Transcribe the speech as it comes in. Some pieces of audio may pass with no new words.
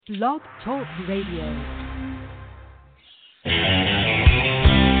Blog Talk Radio.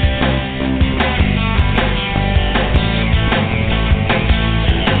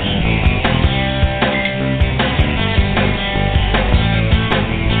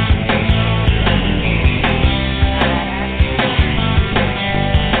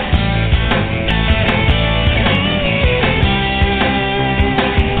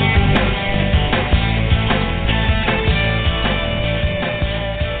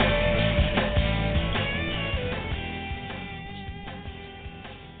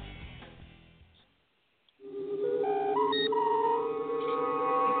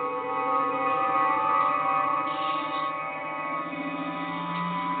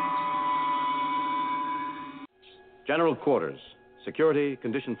 General Quarters. Security,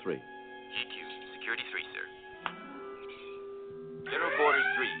 Condition 3. GQ, Security 3, sir. General Quarters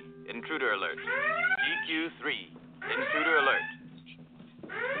 3, Intruder Alert. GQ 3, Intruder Alert.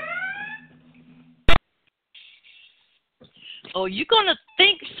 Oh, you're going to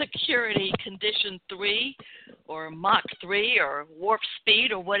think Security Condition 3 or Mach 3 or Warp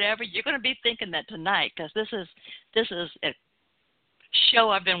Speed or whatever. You're going to be thinking that tonight because this is a show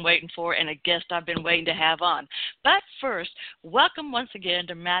I've been waiting for and a guest I've been waiting to have on. But first, welcome once again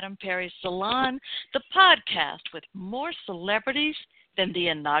to Madam Perry's Salon, the podcast with more celebrities than the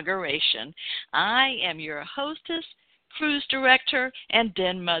inauguration. I am your hostess, cruise director, and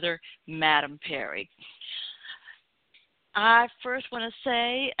den mother, Madam Perry. I first want to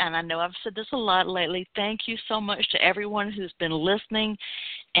say, and I know I've said this a lot lately, thank you so much to everyone who's been listening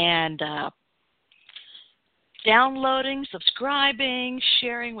and downloading, subscribing,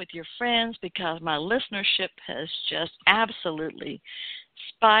 sharing with your friends because my listenership has just absolutely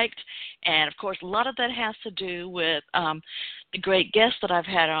spiked. And, of course, a lot of that has to do with the great guests that I've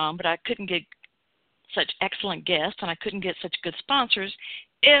had on, but I couldn't get such excellent guests and I couldn't get such good sponsors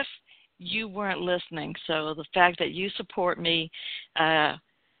if you weren't listening. So the fact that you support me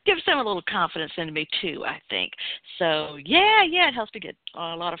gives them a little confidence in me too, I think. So, yeah, it helps me get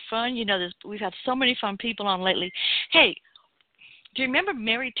a lot of fun. You know, we've had so many fun people on lately. Hey, do you remember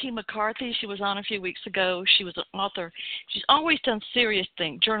Mary T. McCarthy? She was on a few weeks ago. She was an author. She's always done serious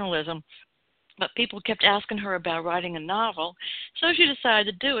journalism, but people kept asking her about writing a novel, so she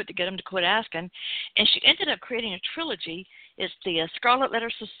decided to do it to get them to quit asking, and she ended up creating a trilogy. It's the Scarlet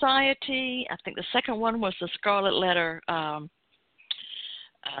Letter Society. I think the second one was the Scarlet Letter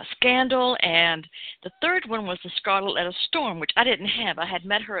Scandal, and the third one was the Scarlet Letter Storm, which I didn't have. I had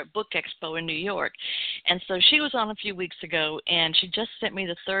met her at Book Expo in New York, and so she was on a few weeks ago, and she just sent me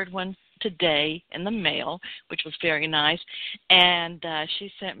the third one today in the mail, which was very nice, and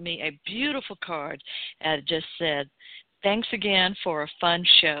she sent me a beautiful card that just said, "Thanks again for a fun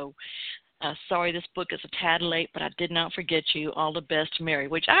show. Sorry this book is a tad late, but I did not forget you. All the best, Mary,"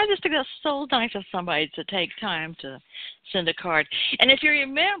 which I just think that's so nice of somebody to take time to send a card. And if you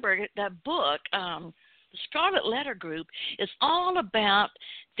remember that book, the Scarlet Letter Group is all about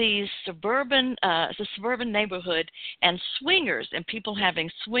these suburban neighborhood and swingers and people having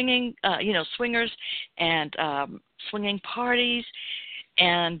swingers and swinging parties.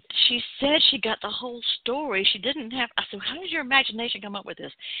 And she said she got the whole story. She didn't have. I said, "How did your imagination come up with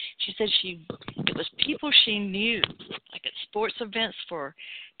this?" She said it was people she knew, like at sports events for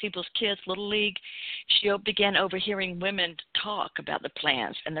people's kids, Little League. She began overhearing women talk about the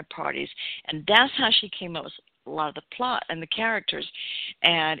plans and their parties, and that's how she came up with a lot of the plot and the characters.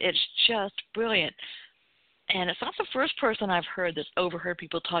 And it's just brilliant. And it's not the first person I've heard that's overheard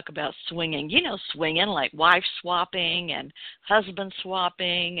people talk about swinging. You know, swinging, like wife swapping and husband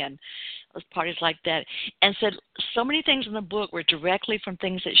swapping and those parties like that. And said so many things in the book were directly from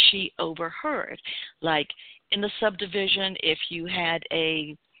things that she overheard. Like in the subdivision, if you had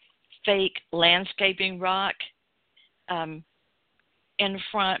a fake landscaping rock in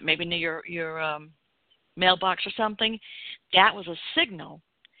front, maybe near your mailbox or something, that was a signal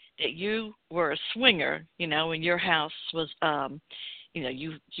that you were a swinger, you know, and your house was,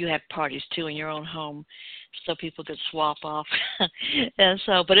 you had parties too in your own home, so people could swap off. And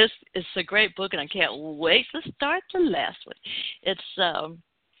so, but it's a great book, and I can't wait to start the last one. It's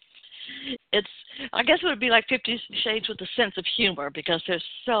I guess it would be like 50 Shades with a sense of humor because there's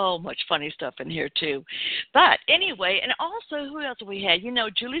so much funny stuff in here too. But anyway, and also who else we had? You know,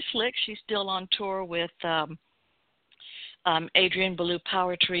 Julie Slick, she's still on tour with Adrienne Ballou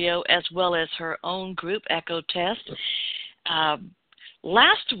Power Trio, as well as her own group, Echo Test.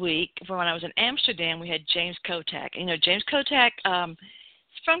 Last week, when I was in Amsterdam, we had James Kotak. You know, James Kotak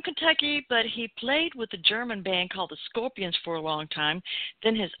is from Kentucky, but he played with a German band called the Scorpions for a long time,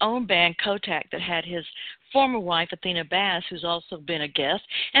 then his own band, Kotak, that had his former wife, Athena Bass, who's also been a guest,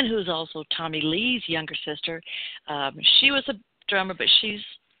 and who's also Tommy Lee's younger sister. She was a drummer, but she's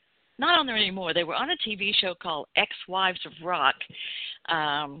not on there anymore. They were on a TV show called Ex-Wives of Rock.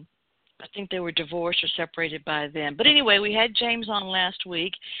 I think they were divorced or separated by then. But anyway, we had James on last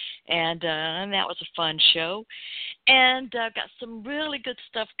week, and that was a fun show. And got some really good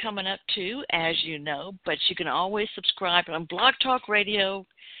stuff coming up, too, as you know. But you can always subscribe on Blog Talk Radio,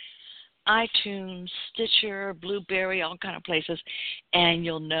 iTunes, Stitcher, Blueberry, all kind of places, and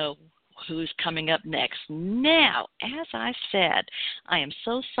you'll know who's coming up next. Now, as I said, I am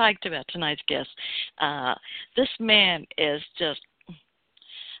so psyched about tonight's guest. This man is just...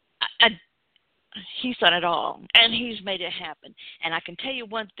 he's done it all, and he's made it happen. And I can tell you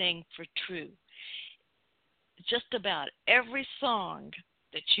one thing for true. Just about every song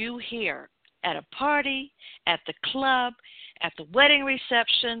that you hear at a party, at the club, at the wedding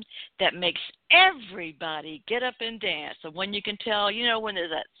reception, that makes everybody get up and dance. And when you can tell, you know, when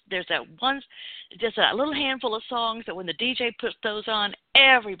there's that little handful of songs that when the DJ puts those on,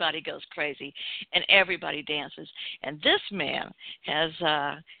 everybody goes crazy and everybody dances. And this man has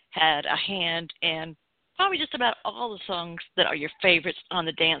had a hand in probably just about all the songs that are your favorites on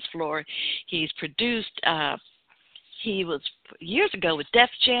the dance floor. He's produced. He was years ago with Def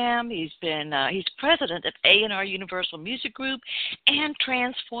Jam. He's president of A&R Universal Music Group and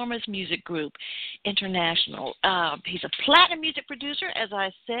Transformers Music Group International. He's a platinum music producer, as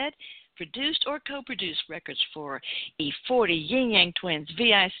I said, produced or co-produced records for E40, Yin Yang Twins,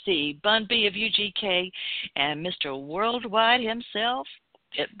 VIC, Bun B of UGK, and Mr. Worldwide himself,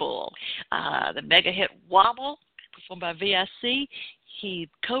 Pitbull. The mega hit Wobble, performed by VIC. He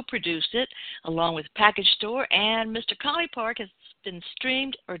co-produced it along with Package Store, and Mr. Collie Park has been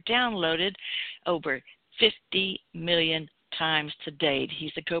streamed or downloaded over 50 million times to date.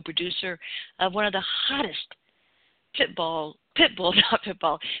 He's the co-producer of one of the hottest Pitbull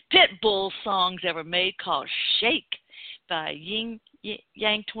songs ever made, called Shake by Yin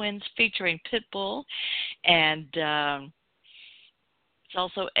Yang Twins featuring Pitbull, and it's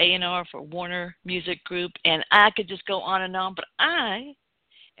also A&R for Warner Music Group, and I could just go on and on, but I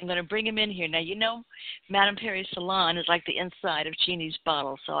am going to bring him in here. Now, you know, Madame Perry's Salon is like the inside of Genie's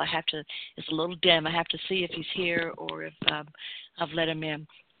bottle, so it's a little dim. I have to see if he's here or if I've let him in.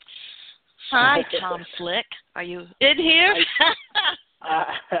 Hi, Tom Slick. Are you in here?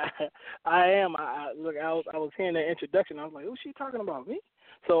 I am. Look, I was hearing that introduction. I was like, who's she talking about, me?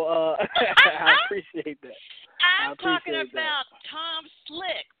 So I appreciate that. I'm talking about Tom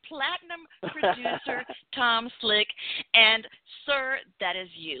Slick, platinum producer Tom Slick, and sir, that is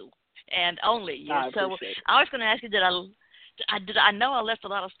you, and only you. I was going to ask you, I know I left a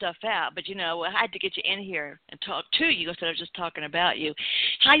lot of stuff out, but you know, I had to get you in here and talk to you instead of just talking about you.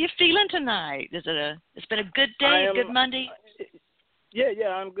 How you feeling tonight? It's been a good day, a good Monday? Yeah,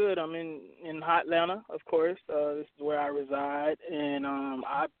 I'm good. I'm in hot Atlanta, of course. This is where I reside, and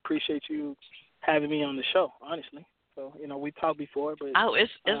I appreciate you having me on the show, honestly. So, you know, we talked before, but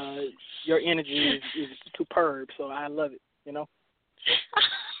your energy is superb, so I love it, you know.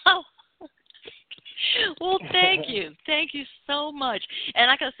 Well, thank you. Thank you so much. And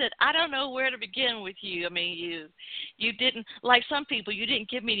like I said, I don't know where to begin with you. I mean, you didn't, like some people, you didn't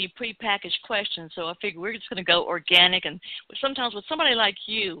give me any prepackaged questions, so I figured we're just going to go organic. And sometimes with somebody like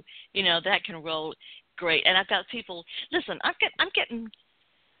you, you know, that can roll great. And I've got people, listen, I'm getting,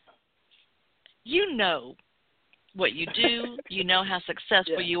 you know what you do, you know how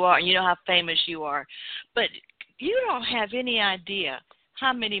successful you are, and you know how famous you are. But you don't have any idea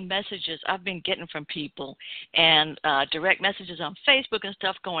how many messages I've been getting from people and direct messages on Facebook and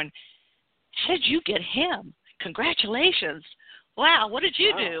stuff going, how did you get him? Congratulations. Wow, what did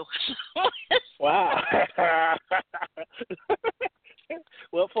you do? Wow.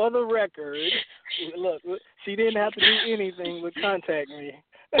 Well, for the record, look, she didn't have to do anything but contact me.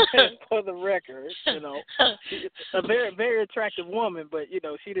 For the record, you know, she's a very, very attractive woman, but, you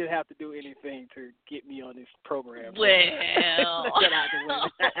know, she didn't have to do anything to get me on this program. Well.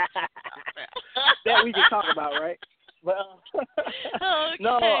 That we can talk about, right? Well,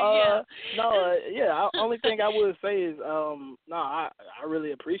 only thing I would say is, I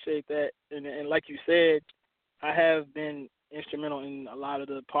really appreciate that. And like you said, I have been instrumental in a lot of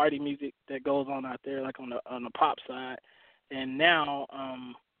the party music that goes on out there, like on the pop side. And now,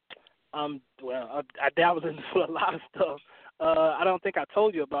 I dabbled into a lot of stuff. I don't think I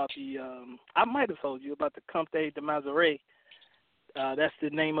told you about I might have told you about the Comte de Mazaret. That's the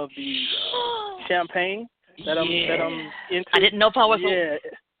name of the champagne that I'm into. I didn't know if I was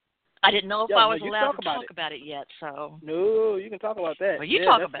I didn't know if Yeah, I no, was you allowed talk to about talk it. about it yet, so. No, you can talk about that. Well, you yeah,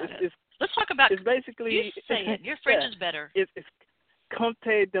 talk about it. It's, Let's talk about it's basically. You say it. Your French yeah, is better. It's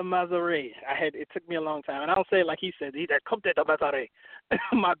Comte de Mazaret. It took me a long time, and I don't say it like he said. He's that Comte de Mazaret,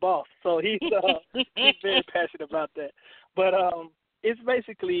 my boss. So he's very passionate about that. But it's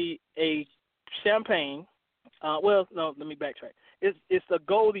basically a champagne. Well, no, let me backtrack. It's a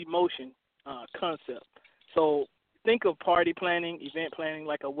gold emotion concept. So think of party planning, event planning,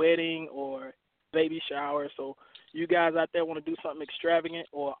 like a wedding or baby shower. So you guys out there want to do something extravagant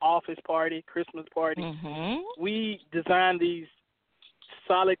or office party, Christmas party. Mm-hmm. We design these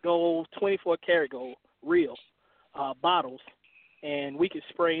solid gold, 24 karat gold, real bottles, and we can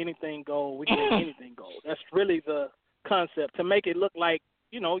spray anything gold. We can make anything gold. That's really the concept, to make it look like,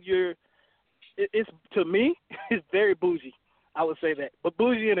 it's to me, it's very bougie. I would say that, but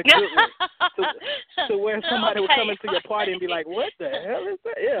bougie in a good way. To where somebody would come into your party and be like, "What the hell is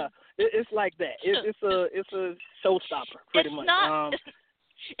that?" Yeah, it's like that. It's a showstopper, pretty much.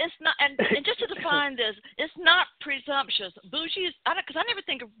 It's not, and just to define this, it's not presumptuous. Bougie is, because I never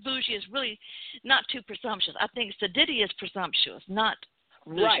think of bougie as really not too presumptuous. I think sedity is presumptuous, not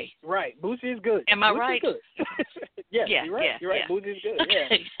bougie. Right. Bougie is good. Am I bougie right? Is good. Yes, yeah, you're right. Yeah, you're right. yeah. Bougie is good.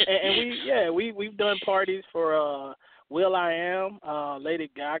 Yeah, and we've done parties for Will I Am,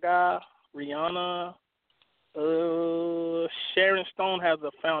 Lady Gaga, Rihanna. Sharon Stone has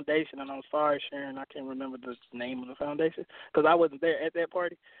a foundation, and I'm sorry, Sharon, I can't remember the name of the foundation because I wasn't there at that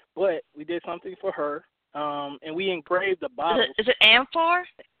party. But we did something for her, and we engraved the bottles. Is it Amphar?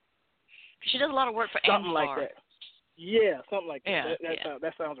 She does a lot of work for something Amphar. like that. Yeah, something like that.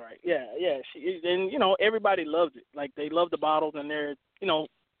 That sounds right. Yeah. She, and everybody loves it. Like, they love the bottles, and they're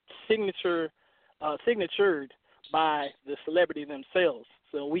signatured by the celebrity themselves.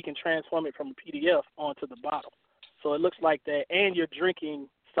 So we can transform it from a PDF onto the bottle. So it looks like that, and you're drinking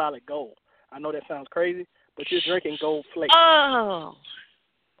solid gold. I know that sounds crazy, but you're drinking gold flakes. Oh.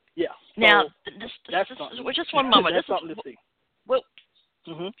 Yeah. So now, that's just one moment. That's something to see. Well,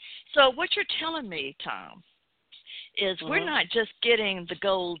 mm-hmm. So what you're telling me, Tom, is we're not just getting the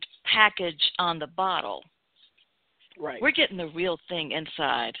gold package on the bottle. Right. We're getting the real thing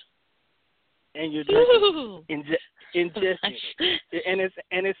inside. And you're drinking, ingesting it. And it's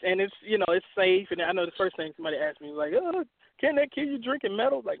it's safe. And I know the first thing somebody asked me was like, "Oh, can that kill you drinking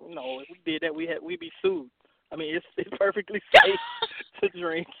metal?" Like, no, if we did that, we'd be sued. I mean, it's perfectly safe to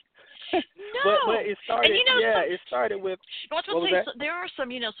drink. No. But it started. And it started with. There are some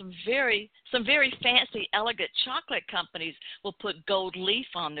some very fancy, elegant chocolate companies will put gold leaf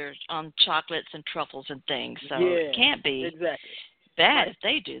on chocolates and truffles and things. So it can't be bad if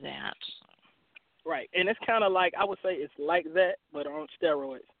they do that. Right, and it's kind of like, I would say it's like that, but on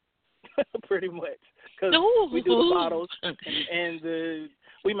steroids, pretty much. Because we do the bottles, and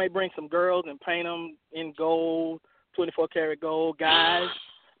we may bring some girls and paint them in gold, 24 karat gold. Guys,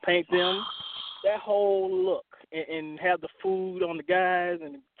 paint them that whole look, and have the food on the guys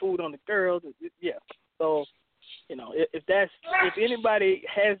and the food on the girls. Yeah, so if anybody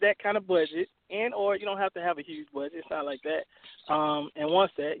has that kind of budget, and or you don't have to have a huge budget, it's not like that. And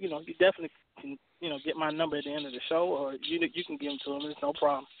once that, you definitely can, get my number at the end of the show, or you can give them to them. It's no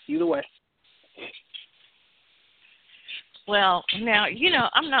problem. Either way. Well, now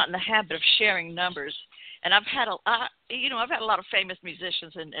I'm not in the habit of sharing numbers, and I've had a lot of famous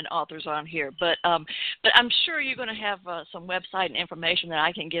musicians and authors on here, but I'm sure you're going to have some website and information that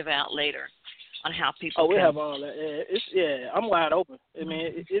I can give out later on how people. We have all that. I'm wide open. I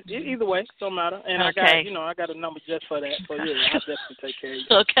mean, either way, don't matter. And okay. I got a number just for that. So I'll definitely take care of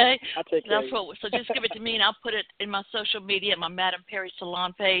you. Okay. I'll take care of you. So just give it to me, and I'll put it in my social media, my Madam Perry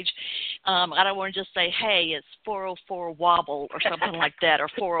Salon page. I don't want to just say, hey, it's 404 Wobble or something like that, or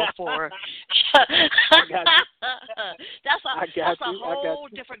 404. I got you. That's a whole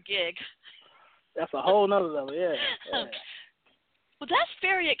different gig. That's a whole nother level, yeah. Well, that's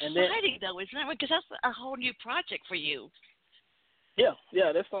very exciting, though, isn't it? Because that's a whole new project for you. Yeah,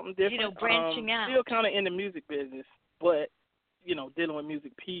 that's something different. Branching out. Still kind of in the music business, but, dealing with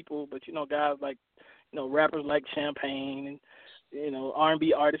music people. But, guys like, rappers like Champagne and,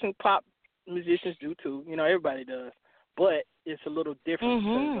 R&B artists and pop musicians do, too. Everybody does. But it's a little different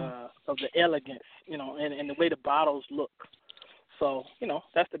because of the elegance, and the way the bottles look. So,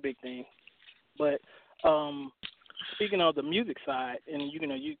 that's the big thing. But speaking of the music side, and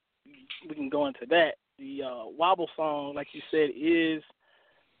we can go into that. The Wobble song, like you said, is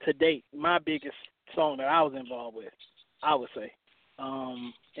to date my biggest song that I was involved with, I would say.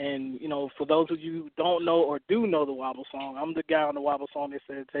 And for those of you who don't know or do know the Wobble song, I'm the guy on the Wobble song that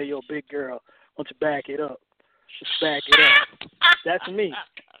says, "Hey, yo, big girl, why don't you back it up? Just back it up." That's me.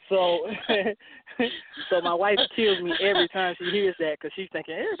 So, so my wife kills me every time she hears that because she's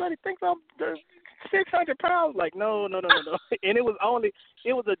thinking everybody thinks I'm 600 pounds. Like, no. And it was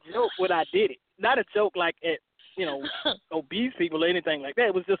a joke when I did it. Not a joke like at, obese people or anything like that.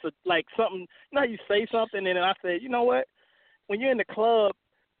 It was just like something, how you say something and then I said, you know what? When you're in the club,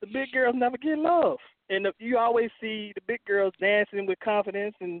 the big girls never get love. And you always see the big girls dancing with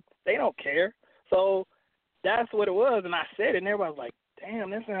confidence and they don't care. So that's what it was. And I said it and everybody was like,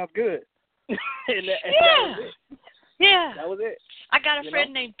 damn, that sounds good. and that was it. Yeah. That was it. I got a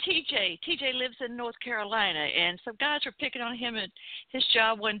friend named TJ. TJ lives in North Carolina, and some guys were picking on him at his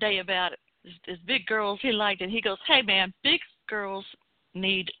job one day about his big girls he liked, and he goes, hey, man, big girls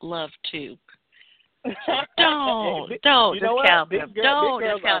need love, too. So don't discount them. Don't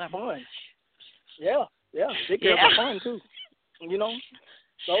discount them. Fun. Yeah, big girls are fun, too.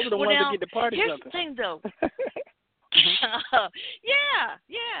 Those are the ones that get the party jumping. Here's the thing, though.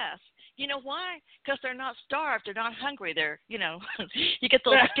 Yes. You know why? Because they're not starved. They're not hungry. They're, you get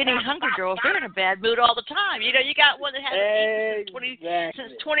those skinny, hungry girls. They're in a bad mood all the time. You got one that hasn't eaten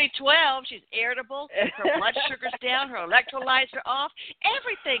since 2012. She's irritable. Her blood sugar's down. Her electrolytes are off.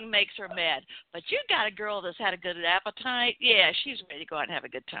 Everything makes her mad. But you got a girl that's had a good appetite. Yeah, she's ready to go out and have a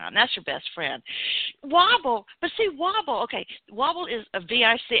good time. That's your best friend. Wobble. But see, Wobble, okay, Wobble is a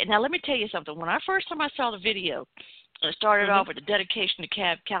VIC. Now, let me tell you something. When I first time I saw the video, it started off with a dedication to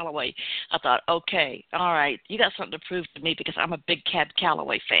Cab Calloway. I thought, okay, all right, you got something to prove to me because I'm a big Cab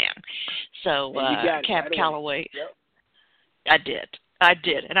Calloway fan. So Cab Calloway, I did,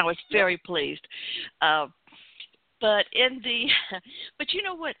 and I was very pleased. But you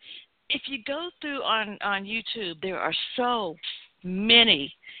know what? If you go through on YouTube, there are so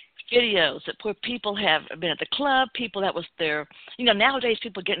many videos where people have been at the club, people that was their, nowadays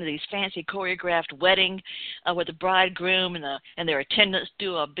people get into these fancy choreographed wedding where the bridegroom and their attendants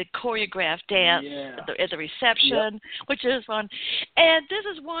do a big choreographed dance at the reception, which is fun. And this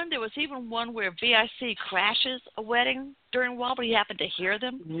is one, there was even one where VIC crashes a wedding during Wobble. You happen to hear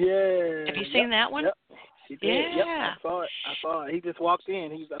them? Yeah. Have you seen that one? Yep. He did. Yeah. Yep. I saw it. He just walked in.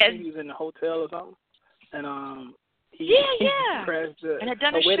 I think he was in the hotel or something. And He crashed a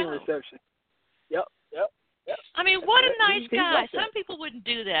wedding reception. Yep. I mean, what a nice guy. Some people wouldn't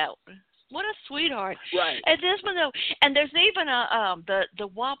do that. What a sweetheart. Right. And this one, though, and there's even the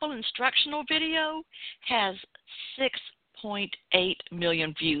Wobble instructional video has 6.8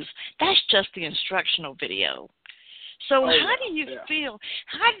 million views. That's just the instructional video. So how do you feel?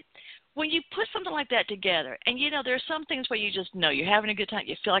 When you put something like that together, and, there's some things where you just know you're having a good time,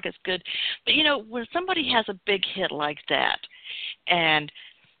 you feel like it's good. But, when somebody has a big hit like that, and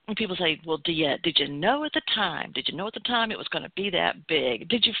people say, well, did you know at the time? Did you know at the time it was going to be that big?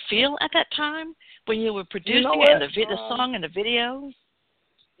 Did you feel at that time when you were producing it and the song and the video?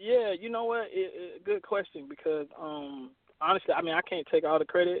 Yeah, you know what? Good question because, honestly, I can't take all the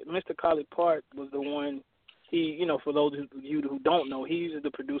credit. Mr. Collie Park was the one. He, for those of you who don't know, he's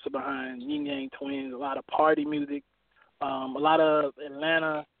the producer behind Yin Yang Twins, a lot of party music, a lot of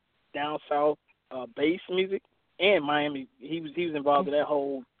Atlanta, down south bass music, and Miami. He was involved in that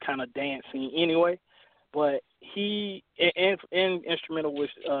whole kind of dance scene anyway. But he and instrumental was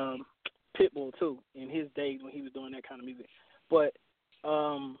Pitbull too in his days when he was doing that kind of music. But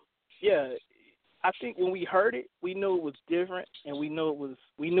I think when we heard it, we knew it was different, and we knew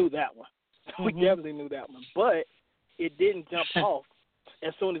that one. We definitely knew that one, but it didn't jump off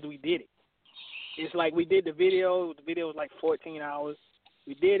as soon as we did it. It's like we did the video. The video was like 14 hours.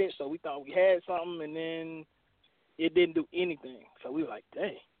 We did it, so we thought we had something, and then it didn't do anything. So we were like,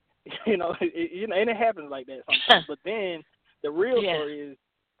 dang. And it happens like that sometimes. But then the real story is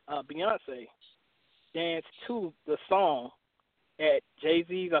Beyonce danced to the song at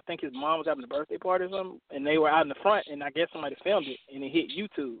Jay-Z's. I think his mom was having a birthday party or something, and they were out in the front, and I guess somebody filmed it, and it hit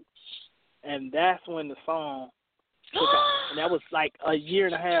YouTube. And that's when the song took off. And that was like a year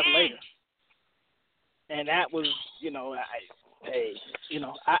and a half later. And that was,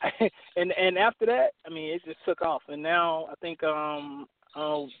 and after that, it just took off. And now I think,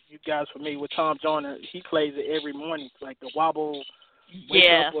 you guys familiar with Tom Joyner, he plays it every morning, like the Wobble, wake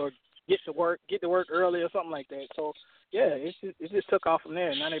up or get to work early or something like that. So, it just took off from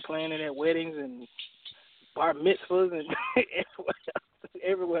there. Now they're playing it at weddings and bar mitzvahs and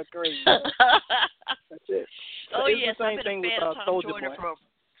everywhere crazy. That's it. So it's the same thing with Soulja Boy.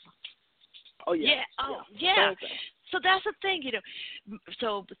 Oh yeah. Yeah. So that's the thing,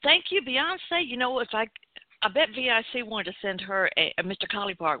 So thank you, Beyonce. If I bet VIC wanted to send her Mr.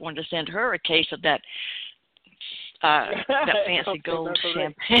 Collie Park wanted to send her a case of that fancy gold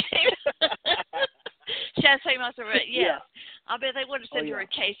champagne. Champagne Maserati, yeah. I bet they would have sent her a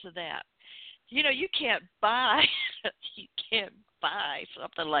case of that. You know, you can't buy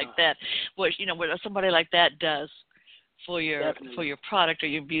something like that. What what somebody like that does for your product or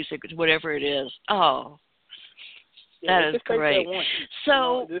your music, whatever it is. Oh, that is great.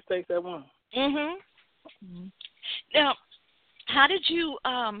 So it just takes that one. Now, how did you?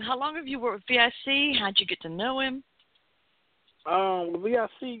 How long have you worked with VIC? How'd you get to know him?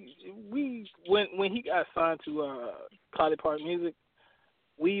 VIC, when he got signed to Collie Park Music,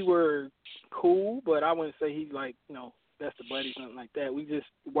 we were cool, but I wouldn't say he's like, that's the buddy, something like that. We just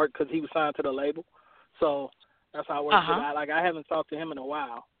worked because he was signed to the label. So that's how I worked. I haven't talked to him in a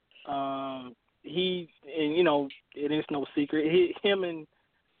while. It is no secret. Him and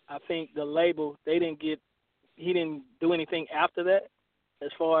I think the label, he didn't do anything after that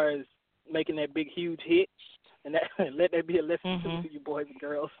as far as making that big, huge hit. And that, let that be a lesson to you boys and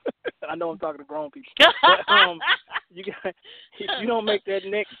girls. I know I'm talking to grown people. But, if you don't make that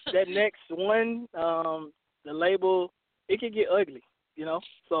next one, the label, it can get ugly,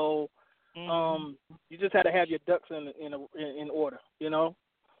 So you just had to have your ducks in order,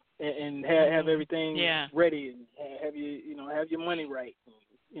 and have everything ready, and have have your money right,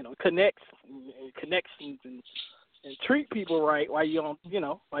 connections and treat people right while you on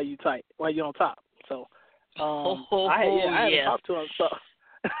top. So I haven't talked to him, so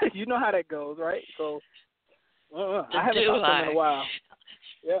you know how that goes, right? So I haven't talked to him in a while.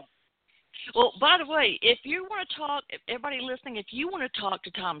 Yeah. Well, by the way, if you want to talk, everybody listening, if you want to talk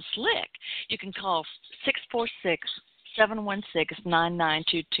to Tom Slick, you can call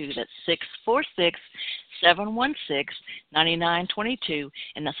 646-716-9922. That's 646-716-9922,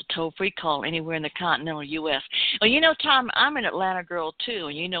 and that's a toll-free call anywhere in the continental U.S. Well, Tom, I'm an Atlanta girl, too,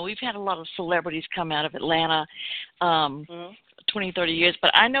 and, we've had a lot of celebrities come out of Atlanta 20, 30 years,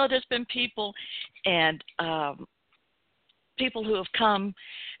 but I know there's been people who have come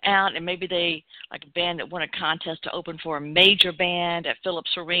out, and maybe they, like a band that won a contest to open for a major band at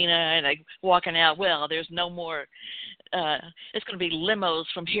Phillips Arena, and they walking out, well, there's no more, it's going to be limos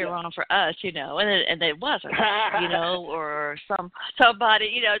from here on for us, and it wasn't, or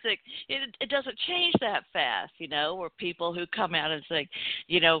somebody, it's like, it doesn't change that fast, or people who come out and say,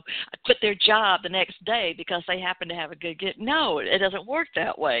 quit their job the next day because they happen to have a good get. No, it doesn't work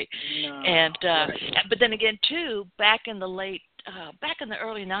that way. No, and but then again, too, back in the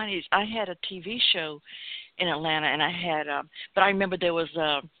early 90s, I had a TV show in Atlanta, and I had, but I remember there was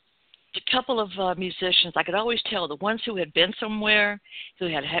a couple of musicians. I could always tell the ones who had been somewhere, who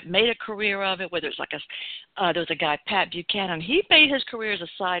had made a career of it, whether it's like there was a guy, Pat Buchanan. He made his career as a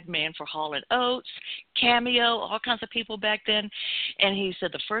sideman for Hall & Oates, Cameo, all kinds of people back then. And he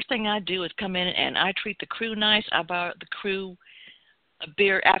said, the first thing I do is come in and I treat the crew nice. I buy the crew a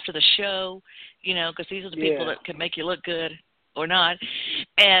beer after the show, because these are the people that can make you look good or not.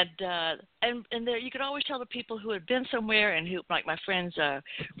 And there you could always tell the people who had been somewhere, and who, like my friends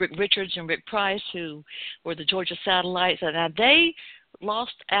Rick Richards and Rick Price, who were the Georgia Satellites, and now they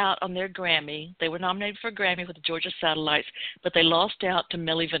lost out on their Grammy. They were nominated for a Grammy with the Georgia Satellites, but they lost out to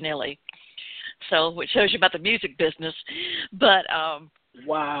Milli Vanilli. So, which shows you about the music business. But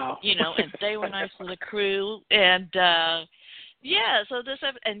wow, and they were nice to the crew, and so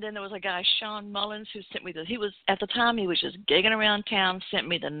and then there was a guy, Sean Mullins, who sent me he was, at the time, he was just gigging around town, sent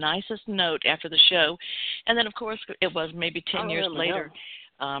me the nicest note after the show. And then, of course, it was maybe 10 years later.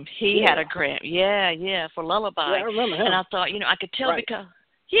 He had a grant, for Lullaby. Yeah, I remember him. And I thought, I could tell because,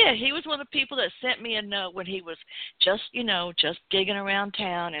 he was one of the people that sent me a note when he was just gigging around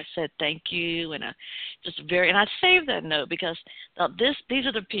town, and said thank you, and and I saved that note because these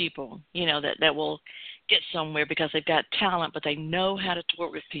are the people, that will get somewhere because they've got talent, but they know how to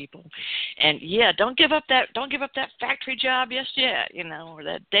work with people. And don't give up that factory job just yet, or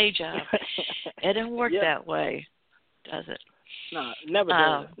that day job. It didn't work that way, does it? No, never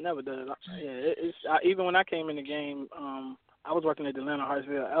does. Never does. Yeah, even when I came in the game, I was working at the Atlanta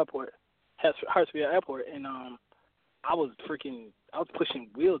Hartsfield Airport, and I was pushing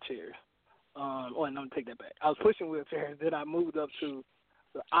wheelchairs. No, let me take that back. I was pushing wheelchairs. Then I moved up to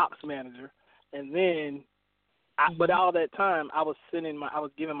the ops manager. And then, but all that time, I was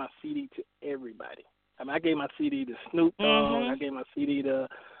giving my CD to everybody. I mean, I gave my CD to Snoop Dogg. I gave my CD to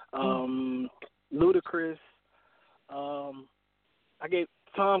Ludacris. I gave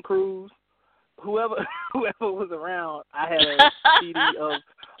Tom Cruise. Whoever was around, I had a CD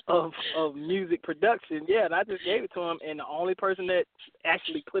of music production. Yeah, and I just gave it to him. And the only person that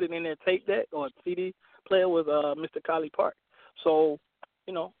actually put it in their tape deck or CD player was Mr. Collie Park. So,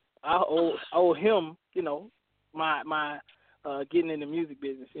 I owe him, my getting in the music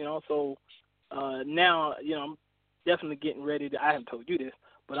business, So now, definitely getting ready to. I haven't told you this,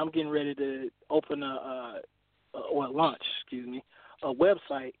 but I'm getting ready to open or launch, excuse me, a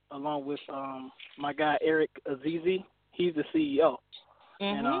website along with my guy Eric Azizi. He's the CEO,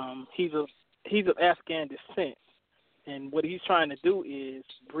 and he's of Afghan descent. And what he's trying to do is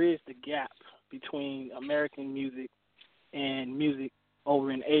bridge the gap between American music and music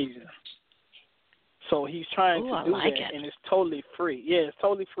over in Asia. So he's trying to do that, and it's totally free. Yeah, it's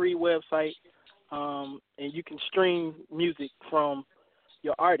totally free website, and you can stream music from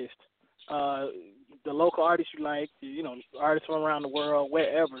your artist, the local artists you like, artists from around the world,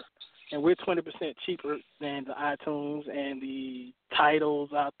 wherever. And we're 20% cheaper than the iTunes and the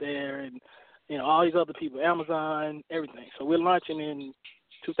titles out there, and all these other people, Amazon, everything. So we're launching in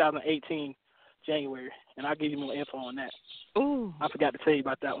 2018 January, and I'll give you more info on that. Ooh, I forgot to tell you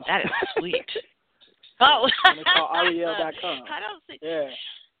about that one. That is sweet. Oh, and it's called Ariel.com. I don't see. Yeah.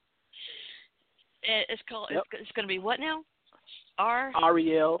 It's called. Yep. It's going to be what now?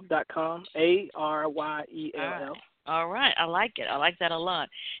 Ariel.com. ARYELL. All right, I like it. I like that a lot,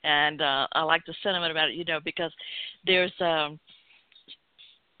 and I like the sentiment about it. Because there's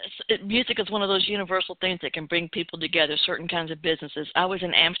music is one of those universal things that can bring people together, certain kinds of businesses. I was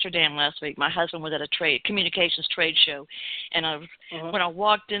in Amsterdam last week. My husband was at a communications trade show, and when I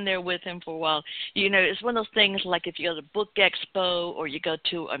walked in there with him for a while, it's one of those things like if you go to Book Expo or you go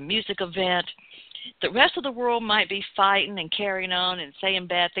to a music event, the rest of the world might be fighting and carrying on and saying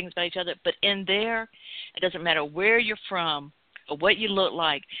bad things about each other, but in there, it doesn't matter where you're from or what you look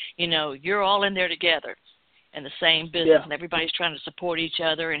like, you're all in there together. In the same business, and everybody's trying to support each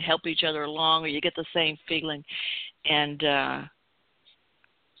other and help each other along, or you get the same feeling. And,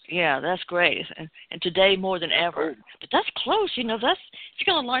 that's great. And today more than ever. But that's close, if you're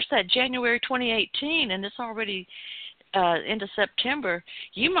going to launch that January 2018, and it's already into September,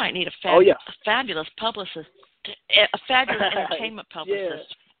 you might need a fabulous publicist, a fabulous entertainment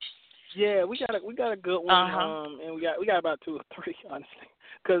publicist. Yeah, we got a good one, and we got about 2 or 3, honestly.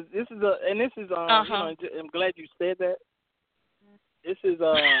 Because this is I'm glad you said that. This is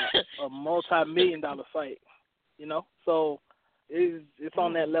a multi-million-dollar site, so it's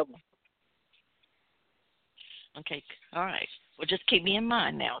on that level. Okay, all right. Well, just keep me in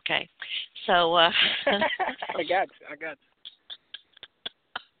mind now, okay? So I got you.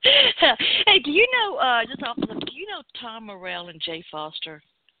 Hey, do you know just off the do you know Tom Morell and Jay Foster?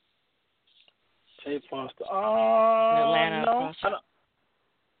 Jay Foster. Atlanta.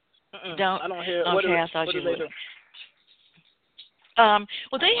 No, I don't hear. Okay, I thought you would.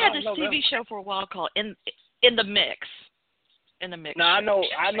 Well, they had this TV show for a while called In the Mix. In the Mix. No, I know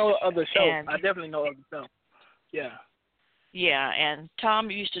other shows. I definitely know other shows. Yeah. Yeah, and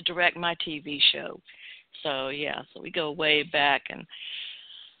Tom used to direct my TV show. So we go way back and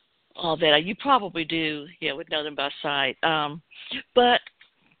all that. You probably do, would know them by sight. But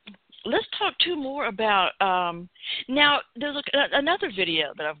let's talk more about, now there's another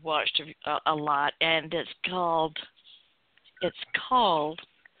video that I've watched a lot, and it's called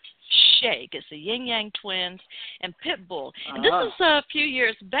Shake. It's the Yin Yang Twins and Pitbull. And this is a few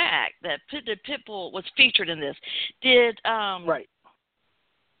years back that Pitbull was featured in this. Right.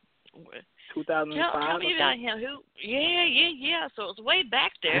 2005. Tell me about him. Yeah. So it was way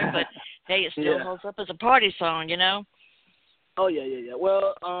back there, but hey, it still holds up as a party song, Oh yeah.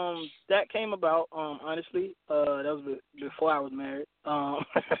 Well, that came about honestly. That was before I was married. So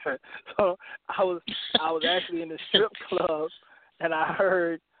I was actually in the strip club, and I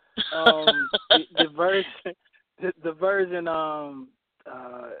heard the version. I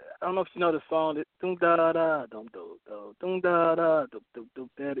don't know if you know the song. Dum da da da dum dum da da dum dum.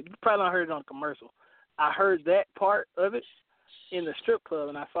 You probably not heard it on a commercial. I heard that part of it in the strip club,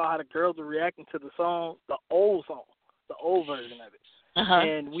 and I saw how the girls were reacting to the song, the old version of it.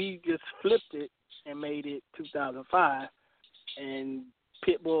 And we just flipped it and made it 2005, and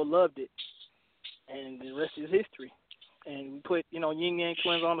Pitbull loved it, and the rest is history. And we put, Yin Yang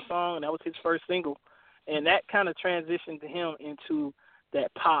Twins on the song, and that was his first single, and that kind of transitioned to him into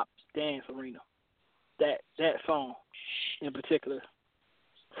that pop dance arena, that song in particular.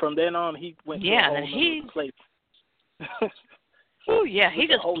 From then on, he went to a whole nother place. Oh yeah, he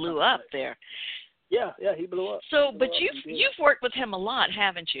just blew up there. Yeah, he blew up. So, but you've worked with him a lot,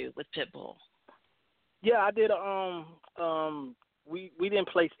 haven't you, with Pitbull? Yeah, I did. We didn't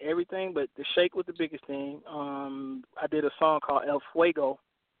place everything, but the Shake was the biggest thing. I did a song called El Fuego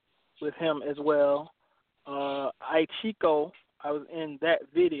with him as well. I Chico, I was in that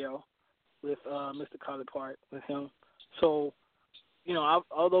video with Mr. Collie Park with him. So,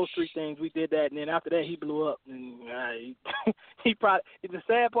 all those 3 things, we did that, and then after that, he blew up. And he probably, the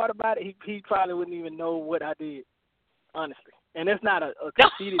sad part about it, he probably wouldn't even know what I did. honestly. And it's not a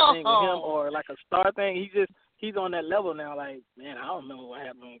conceited thing with him or like a star thing. He's on that level now. Like, man, I don't remember what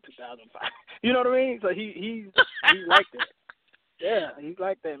happened in 2005. You know what I mean? So he's like that. Yeah, he's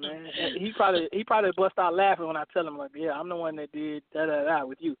like that, man. And he probably bust out laughing when I tell him, like, yeah, I'm the one that did da-da-da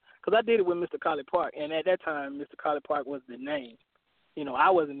with you. Because I did it with Mr. College Park, and at that time, Mr. College Park was the name. You know, I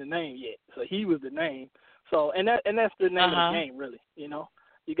wasn't the name yet, so he was the name. So, and that's the name of the game, really. You know,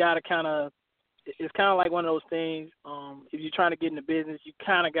 you got to kind of, it's kind of like one of those things. If you're trying to get in the business, you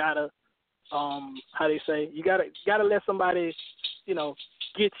kind of got to, how they say, you gotta let somebody, you know,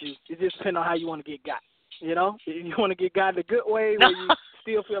 get you. It just depends on how you want to get got. You know, if you want to get got the good way where you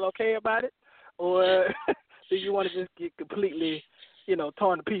still feel okay about it, or do you want to just get completely, you know,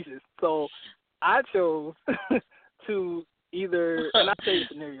 torn to pieces? So I chose to either, and I'll tell you the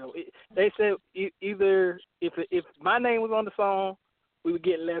scenario. They said either if my name was on the song, we would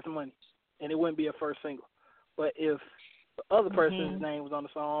get less money, and it wouldn't be a first single. But if the other person's name was on the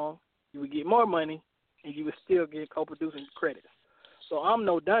song, you would get more money, and you would still get co-producing credits. So I'm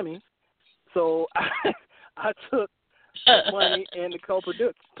no dummy. So I took the money and the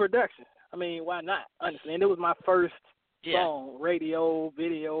co-production. I mean, why not? Honestly, and it was my first song, radio,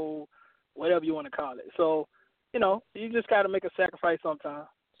 video, whatever you want to call it. So, you know, you just got to make a sacrifice sometime,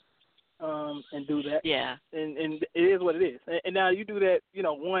 and do that. Yeah. And it is what it is. And now you do that, you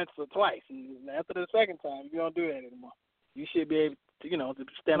know, once or twice, and after the second time, you don't do that anymore. You should be able to, you know, to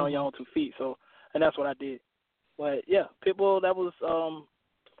stand on your own 2 feet. So, and that's what I did. But yeah, Pitbull, that was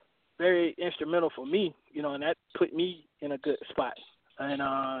very instrumental for me, you know, and that put me in a good spot.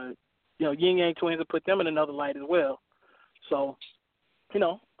 And, you know, Yin Yang Twins have put them in another light as well. So, you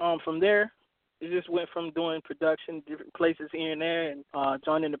know, from there, it just went from doing production, different places here and there, and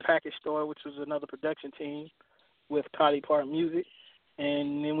joining the Package Store, which was another production team with College Park Music.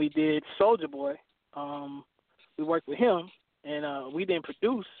 And then we did Soulja Boy. We worked with him, and we didn't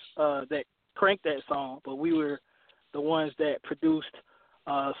produce Crank That song, but we were the ones that produced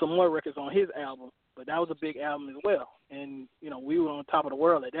some more records on his album. But that was a big album as well. And, you know, we were on top of the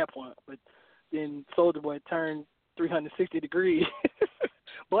world at that point. But then Soulja Boy turned 360 degrees.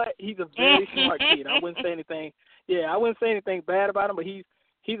 But he's a very smart kid. I wouldn't say anything. Yeah, I wouldn't say anything bad about him, but he's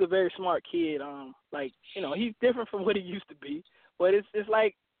a very smart kid. Like, you know, he's different from what he used to be. But it's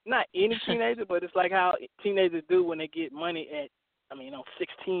like not any teenager, but it's like how teenagers do when they get money at,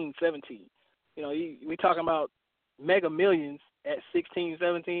 16, 17. You know, we talking about mega millions at 16,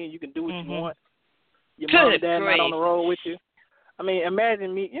 17. You can do what you want. Your mom and dad not on the road with you. I mean,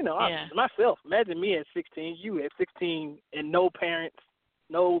 imagine me, you know, myself. Imagine me at 16, you at 16, and no parents,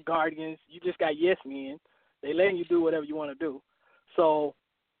 no guardians. You just got yes men. They letting you do whatever you want to do. So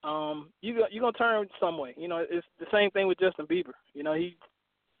you're going to turn some way. You know, it's the same thing with Justin Bieber. You know,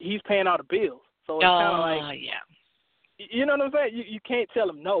 he's paying all the bills. So it's kind of like, you know what I'm saying? You can't tell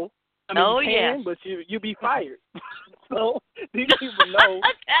him no. I mean, you can, but you be fired. So these people know.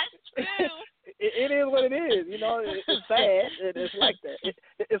 That's true. It is what it is. You know, it's sad. It's like that.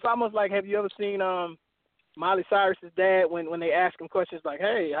 It's almost like, have you ever seen Miley Cyrus's dad when they ask him questions like,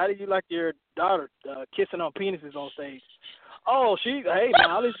 hey, how do you like your daughter kissing on penises on stage? Oh, hey,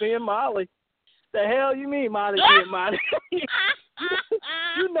 Miley's being Miley. The hell you mean Miley's being Miley?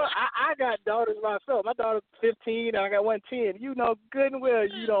 You know, I got daughters myself. My daughter's 15 and I got one 10. You know good and well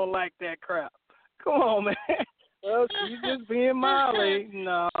you don't like that crap. Come on, man. Well, she's just being Miley.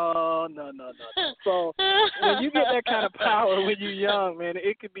 No. So when you get that kind of power when you're young, man,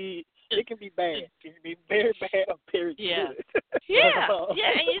 it can be bad. It can be very bad or very good. Yeah, and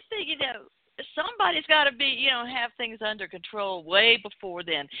you think, you know, somebody's got to be, you know, have things under control way before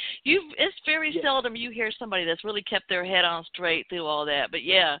then. It's very seldom you hear somebody that's really kept their head on straight through all that. But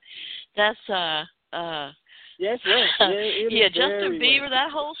that's Justin Bieber,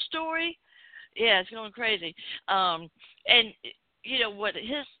 that whole story. Yeah, it's going crazy. And you know what?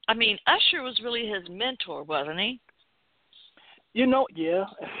 Usher was really his mentor, wasn't he? You know,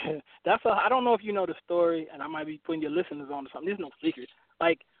 I don't know if you know the story, and I might be putting your listeners on to something. There's no secret.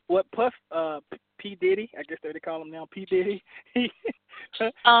 Like what Puff, P. Diddy, I guess they call him now, P. Diddy.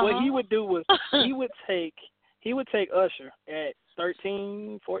 What he would do was he would take Usher at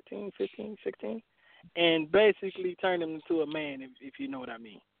 13, 14, 15, 16, and basically turn him into a man, if you know what I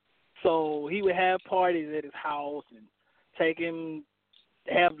mean. So he would have parties at his house and take him,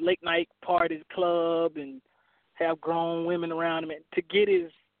 have late night parties, club, and have grown women around him. And to get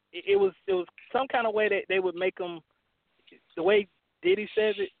it was some kind of way that they would make him, the way Diddy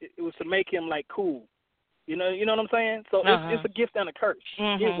says it was to make him like cool. You know what I'm saying? So it's a gift and a curse.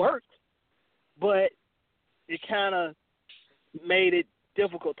 It worked, but it kind of made it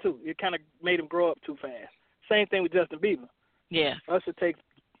difficult too. It kind of made him grow up too fast. same thing with Justin Bieber. Yeah. Usher takes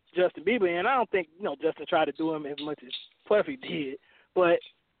Justin Bieber, and I don't think Justin tried to do him as much as Puffy did, but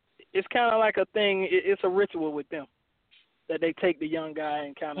it's kind of like a thing. It's a ritual with them that they take the young guy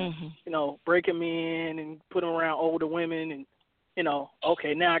and kind of break him in and put him around older women, and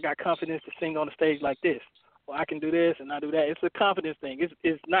okay, now I got confidence to sing on the stage like this. Well, I can do this and I do that. It's a confidence thing.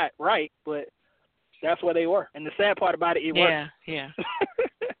 It's not right, but that's where they were. And the sad part about it worked. Yeah.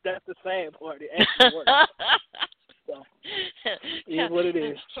 That's the sad part. It actually worked. So, it is what it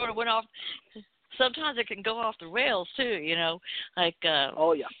is. Sort of went off. Sometimes it can go off the rails too, like.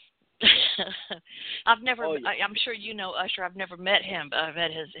 Oh yeah. I've never. Oh, yeah. I'm sure you know Usher. I've never met him, but I've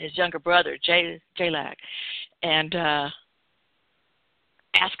met his younger brother, J-Lac, and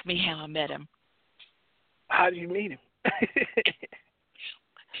ask me how I met him. How did you meet him?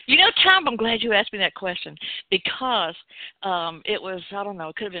 Tom, I'm glad you asked me that question because it was, I don't know,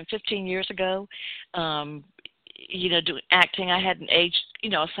 it could have been 15 years ago. Doing acting, I had an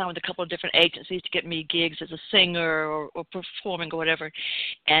signed with a couple of different agencies to get me gigs as a singer or performing or whatever.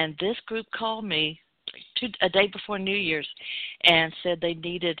 And this group called me a day before New Year's and said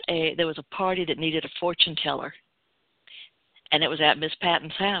there was a party that needed a fortune teller. And it was at Miss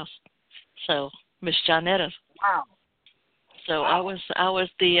Patton's house. So, Miss Jonetta's. Wow. So wow. I was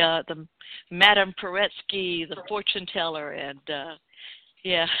the Madame Paretsky, the fortune teller, and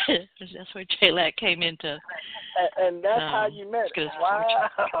yeah, that's where J-Lac came into. And that's how you met. Wow.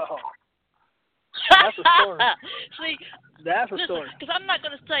 That's a story. See, that's a story. Because I'm not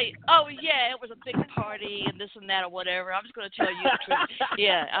going to say, oh yeah, it was a big party and this and that or whatever. I'm just going to tell you the truth.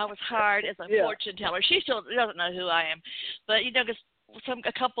 Yeah, I was hired as a fortune teller. She still doesn't know who I am, but because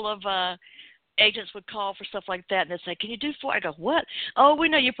a couple of agents would call for stuff like that, and they'd say, can you do I go, what? Oh, we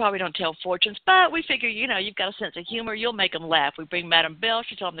know you probably don't tell fortunes, but we figure, you've got a sense of humor. You'll make them laugh. We bring Madame Belle.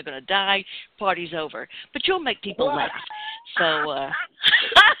 She tells them they're going to die. Party's over. But you'll make people laugh. So, I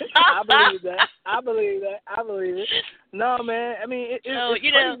believe that. I believe it. No, man. I mean, it's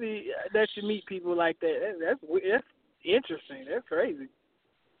crazy that you meet people like that. That's interesting. That's crazy.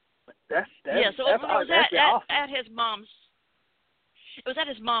 That's so that's, it was awesome. at his mom's. It was at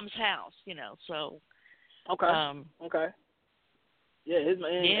his mom's house, so. Okay. Okay. Yeah,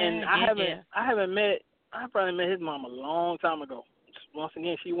 I probably met his mom a long time ago. Once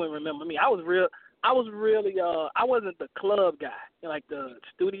again, she wouldn't remember me. I was really, I wasn't the club guy, like the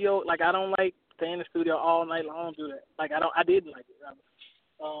studio. Like I don't like staying in the studio all night long. I don't do that. Like I didn't like it.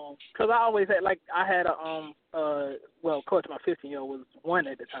 Cause I always had well, of course my 15-year-old was 1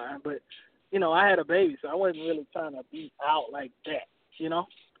 at the time, but I had a baby, so I wasn't really trying to be out like that.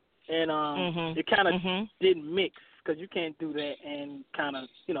 And it kind of didn't mix because you can't do that and kind of,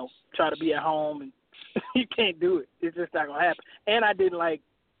 try to be at home and you can't do it. It's just not going to happen. And I didn't like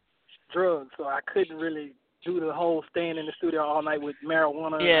drugs, so I couldn't really do the whole staying in the studio all night with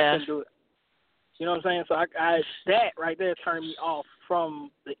marijuana. Yeah. I couldn't do it. You know what I'm saying? So I that right there turned me off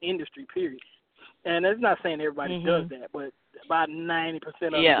from the industry, period. And it's not saying everybody does that, but about 90% of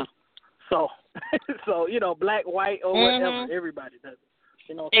it. So, black, white, or whatever, everybody does it.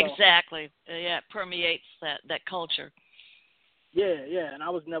 So. Exactly. It permeates that culture. Yeah, and I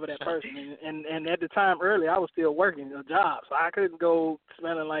was never that person. And at the time earlier, I was still working a job, so I couldn't go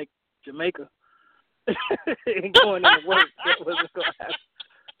smelling like Jamaica and going into work. That wasn't going to happen.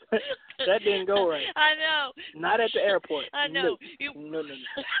 That didn't go right. I know. Not at the airport. I know. No.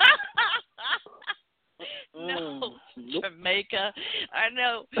 No, Jamaica. I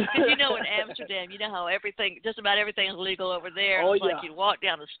know. Because in Amsterdam, how just about everything is legal over there. Oh, it's like you walk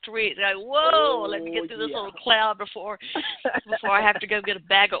down the street, and whoa, let me get through this little cloud before I have to go get a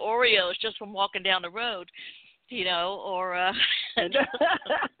bag of Oreos just from walking down the road. Or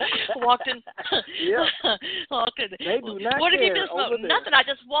walked in. Walked in. They do not what have you care been smoking? Nothing. I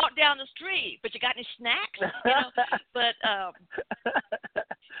just walked down the street. But you got any snacks? But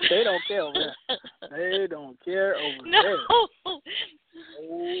they don't care over there. They don't care over there. Oh,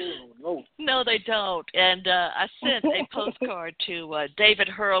 no. No, they don't. And I sent a postcard to David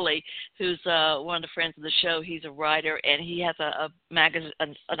Hurley, who's one of the friends of the show. He's a writer, and he has a magazine,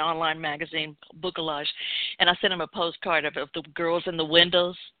 an online magazine, Bookalage. And I sent him a postcard of the girls in the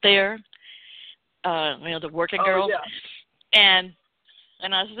windows there, the working girls. Yeah.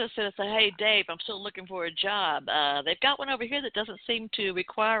 And I just said, hey, Dave, I'm still looking for a job. They've got one over here that doesn't seem to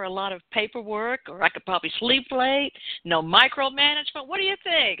require a lot of paperwork, or I could probably sleep late, no micromanagement. What do you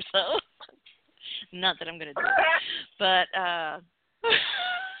think? So, not that I'm going to do it. But,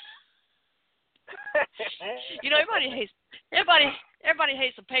 everybody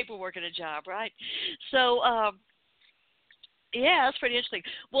hates the paperwork in a job, right? So, yeah, that's pretty interesting.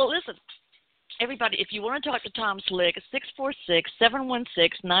 Well, listen, everybody, if you want to talk to Tom Slick,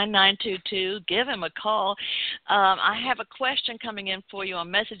 646-716-9922. Give him a call. I have a question coming in for you on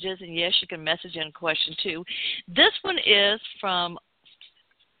messages, and yes, you can message in a question too. This one is from,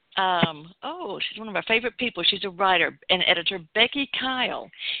 she's one of our favorite people. She's a writer and editor, Becky Kyle.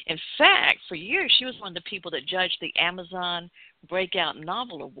 In fact, for years, she was one of the people that judged the Amazon Breakout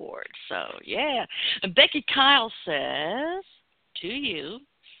Novel Award. So, yeah. And Becky Kyle says to you,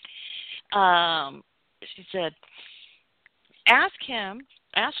 she said, ask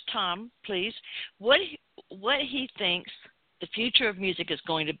Tom, please, what he thinks the future of music is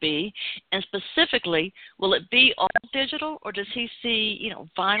going to be, and specifically, will it be all digital, or does he see,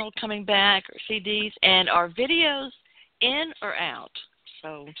 vinyl coming back, or CDs, and are videos in or out?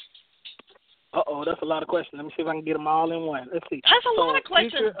 So. That's a lot of questions. Let me see if I can get them all in one. Let's see. That's a lot of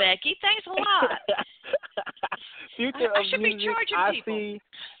questions, Becky. Thanks a lot. Future I of should music, be charging I people. see.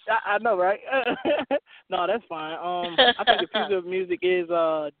 I know, right? No, that's fine. I think the future of music is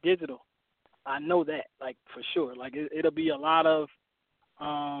digital. I know that, like, for sure. Like, it'll be a lot of.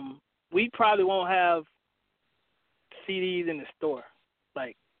 We probably won't have CDs in the store.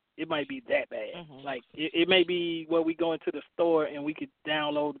 Like, it might be that bad. Mm-hmm. Like, it may be where we go into the store and we could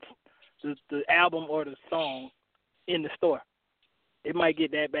download the album or the song in the store. It might get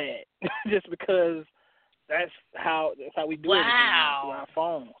that bad just because that's how we do everything now through our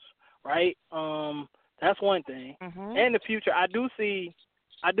phones, right? That's one thing. Mm-hmm. And in the future, I do see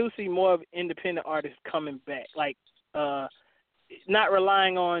more of independent artists coming back, like not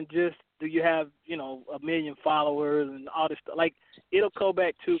relying on just do you have 1 million followers and all this stuff. Like, it'll go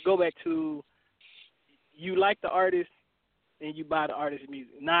back to you like the artist and you buy the artist's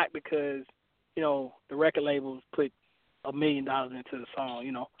music, not because the record labels put $1 million into the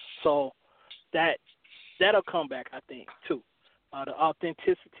song, So that'll come back, I think, too. The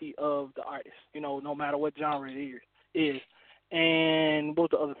authenticity of the artist, no matter what genre it is. And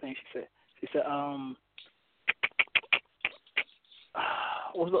what was the other thing she said? She said,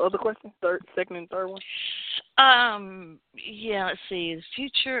 what was the other question? Second and third one? Yeah, let's see. The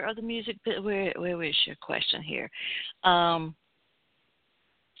future of the music. Where is your question here?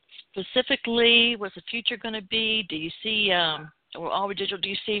 Specifically, what's the future going to be? Do you see, or all digital? Do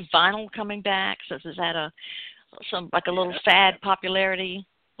you see vinyl coming back? So is that a little fad popularity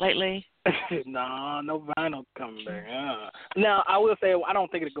lately? No vinyl coming back. Now, I will say I don't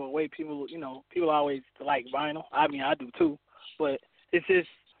think it'll go away. People always like vinyl. I mean, I do too, but it's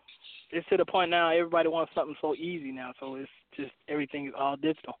to the point now. Everybody wants something so easy now, so it's just everything is all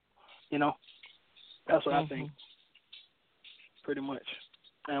digital. That's what I think, pretty much.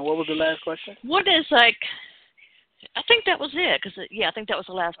 And what was the last question? What is I think that was it. I think that was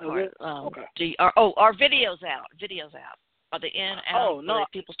the last part. Okay. Are videos out? Videos out. Are they in? Out? Oh no!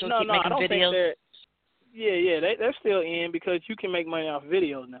 People still keep making I don't videos. Think they're still in because you can make money off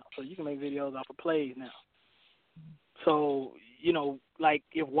videos now. So you can make videos off of plays now. So like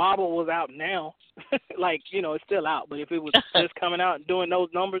if Wobble was out now, it's still out. But if it was just coming out and doing those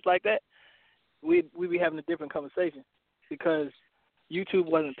numbers like that, we'd be having a different conversation because YouTube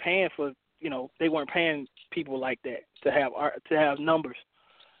wasn't paying for, they weren't paying people like that to have numbers.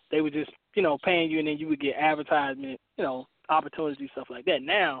 They were just, paying you, and then you would get advertisement, opportunities, stuff like that.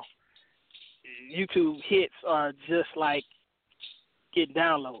 Now, YouTube hits are just like getting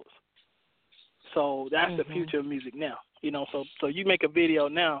downloads. So that's the future of music now, So you make a video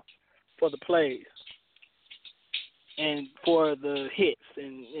now for the plays and for the hits,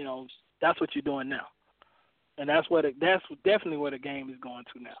 and that's what you're doing now. And that's definitely where the game is going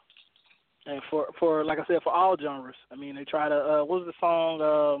to now. And for like I said, for all genres. I mean, they try to what was the song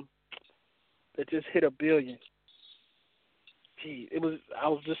that just hit 1 billion? Gee, I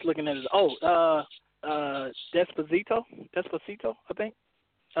was just looking at it. Despacito, I think.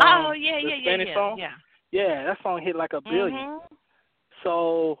 The Spanish song. Yeah, that song hit like 1 billion. Mm-hmm.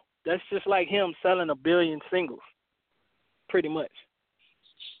 So that's just like him selling 1 billion singles, pretty much.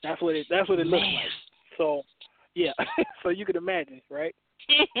 That's what it looks like. So, yeah. So you could imagine, right?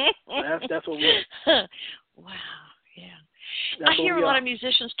 That's what we are. Wow, yeah. I hear a lot of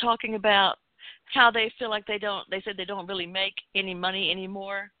musicians talking about how they feel like they said they don't really make any money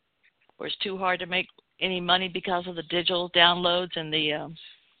anymore, or it's too hard to make any money because of the digital downloads and the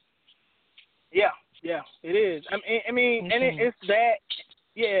Yeah, it is. I mean, and it's that,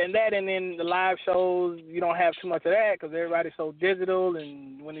 and then the live shows, you don't have too much of that because everybody's so digital,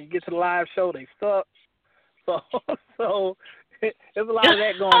 and when you get to the live show, they suck. So there's a lot of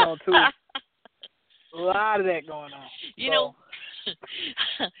that going on too. A lot of that going on.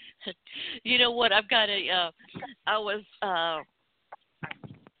 You know what? I've got I was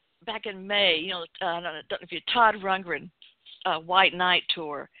back in May, I don't know if you're Todd Rundgren, White Night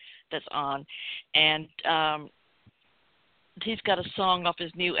tour that's on, and he's got a song off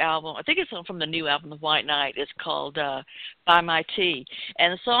his new album. I think it's from the new album, The White Night. It's called Buy My Tea.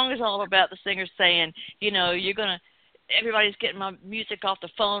 And the song is all about the singer saying, everybody's getting my music off the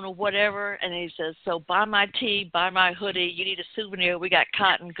phone or whatever. And he says, so buy my tea, buy my hoodie. You need a souvenir. We got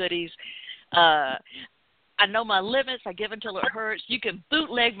cotton goodies. I know my limits. I give until it hurts. You can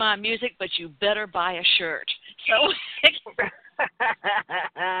bootleg my music, but you better buy a shirt. So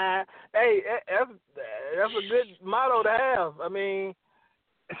hey, that's a good motto to have. I mean,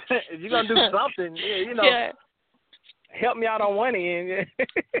 if you're gonna do something, yeah. Help me out on one end.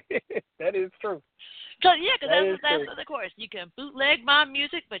 That is true. Because that's of course you can bootleg my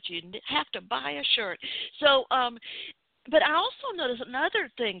music, but you have to buy a shirt. So, but I also noticed another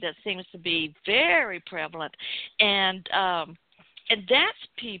thing that seems to be very prevalent, and that's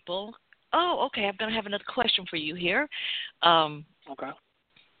people. Oh, okay. I'm going to have another question for you here. Okay.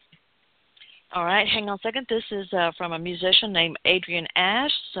 All right. Hang on a second. This is from a musician named Adrian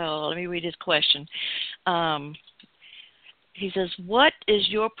Ash. So let me read his question. He says, what is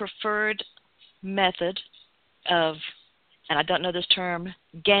your preferred method of, and I don't know this term,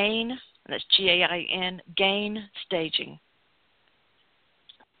 gain, and that's G-A-I-N, gain staging?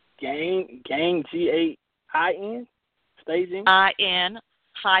 Gain, G-A-I-N, staging? I-N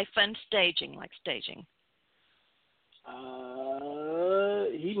hyphen staging, like staging.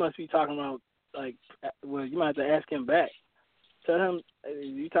 He must be talking about, you might have to ask him back. Tell him,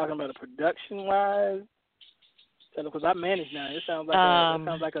 you talking about a production-wise? Because I manage now. It sounds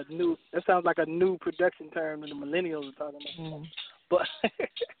like a new production term that the millennials are talking about. But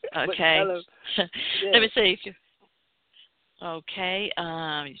okay. But Let me see if you. Okay,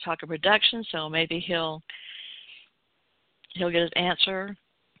 you're talking production, so maybe he'll get his answer.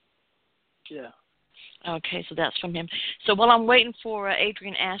 Yeah. Okay, so that's from him. So while I'm waiting for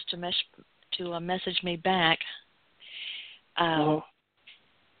Adrian Ash to message me back,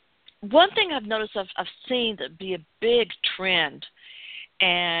 one thing I've noticed I've seen that be a big trend,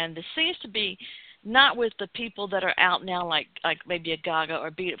 and it seems to be not with the people that are out now, like maybe a Gaga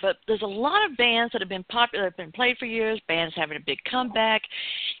or Beat It, but there's a lot of bands that have been popular, have been played for years, bands having a big comeback,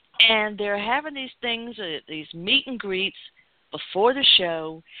 and they're having these things, these meet and greets before the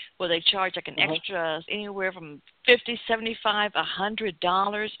show where they charge like an extra anywhere from $50, $75,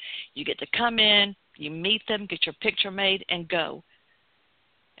 $100. You get to come in, you meet them, get your picture made, and go.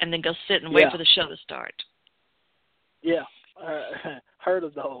 And then go sit and wait for the show to start. Yeah, heard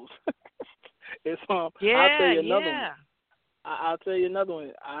of those. It's I'll tell you another one. I'll tell you another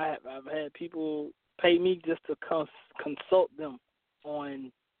one. I've had people pay me just to consult them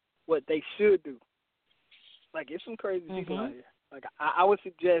on what they should do. Like, it's some crazy people out here. Like, I would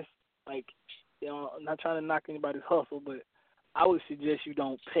suggest, I'm not trying to knock anybody's hustle, but I would suggest you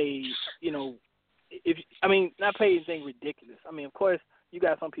don't pay, not pay anything ridiculous. I mean, of course, you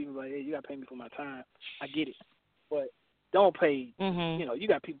got some people like, hey, you got to pay me for my time. I get it. But don't pay, you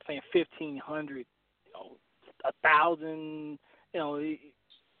got people paying $1,500, $1,000,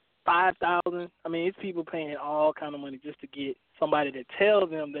 $5,000. I mean, it's people paying all kind of money just to get somebody that tells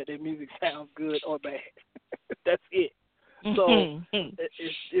them that their music sounds good or bad. That's it. So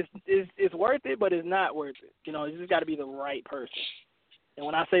it's worth it, but it's not worth it. It's just got to be the right person. And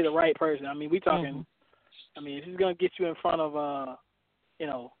when I say the right person, I mean, we talking, if he's going to get you in front of,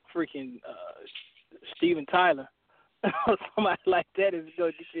 freaking Steven Tyler, somebody like that is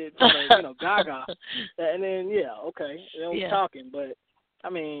going to get you in front of, Gaga. And then, we're talking. But, I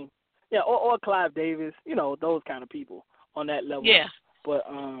mean, or Clive Davis, those kind of people on that level. Yeah. But,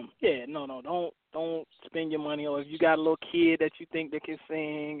 don't spend your money. Or if you got a little kid that you think that can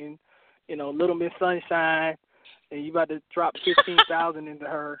sing and, Little Miss Sunshine, and you about to drop $15,000 into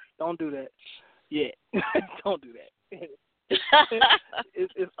her, don't do that yet. Don't do that.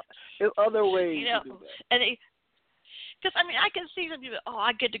 It's other ways to do that. Because, I can see some people,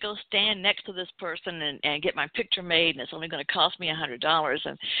 I get to go stand next to this person and get my picture made, and it's only going to cost me $100.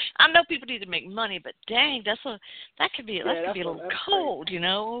 And I know people need to make money, but dang, that could be a little cold, crazy.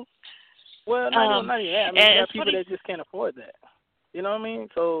 Well, not even that. You got people that just can't afford that. You know what I mean?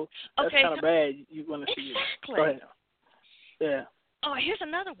 So that's kind of bad. You want to see it. Go ahead. Yeah. Oh, here's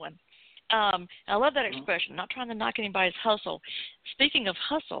another one. I love that expression, not trying to knock anybody's hustle. Speaking of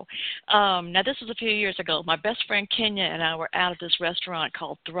hustle, now this was a few years ago. My best friend Kenya and I were out at this restaurant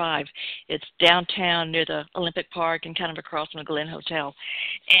called Thrive. It's downtown near the Olympic Park and kind of across from the Glen Hotel.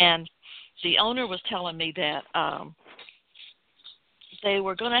 And the owner was telling me that they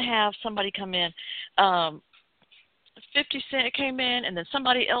were going to have somebody come in 50 cent came in, and then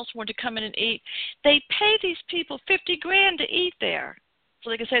somebody else wanted to come in and eat. They pay these people $50,000 to eat there, so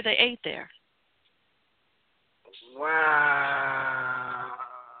they can say they ate there. Wow.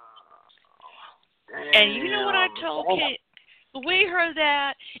 Damn. And you know what I told Kenya? We heard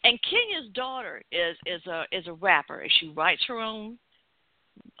that, and Kenya's daughter is a rapper, and she writes her own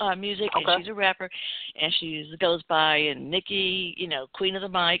music, Okay. and she's a rapper, and she goes by and Nikki, Queen of the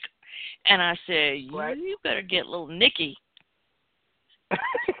Mic. And I said, you better get little Nikki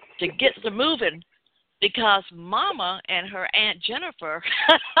to get the moving, because Mama and her Aunt Jennifer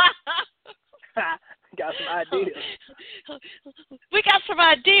got some ideas. We got some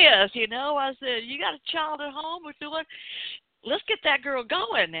ideas, I said, you got a child at home or doing? Let's get that girl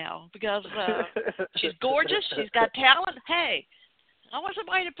going now, because she's gorgeous, she's got talent. Hey, I want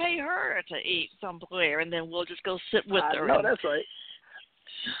somebody to pay her to eat somewhere, and then we'll just go sit with her. No, that's right.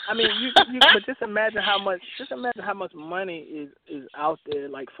 I mean, but just imagine how much money is out there,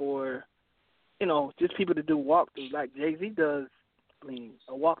 like for, just people to do walkthroughs. Like Jay-Z does,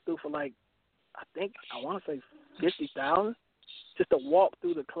 a walkthrough for I want to say $50,000 just to walk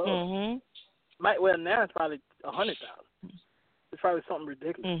through the club. Mm-hmm. Now it's probably $100,000. It's probably something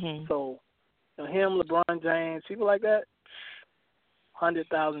ridiculous. Mm-hmm. So, him, LeBron James, people like that,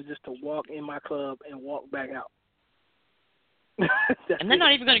 $100,000 just to walk in my club and walk back out. And they're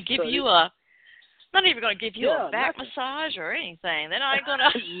not even going to give you a back nothing. massage or anything. They're not going to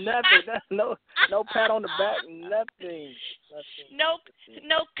nothing. That's no pat on the back, nothing. No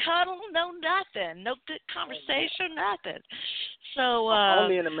cuddle, no nothing. No good conversation, nothing. So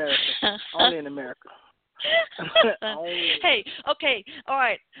only in America. Only in America. Hey, okay, all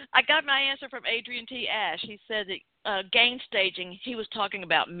right. I got my answer from Adrian T. Ash. He said that gain staging, he was talking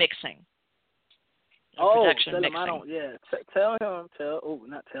about mixing. Production tell mixing. him I don't. Yeah,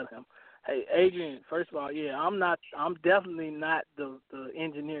 not tell him. Hey, Adrian. First of all, yeah, I'm definitely not the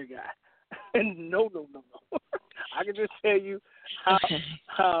engineer guy. No. I can just tell you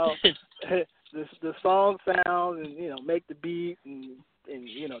how the song sounds, and make the beat and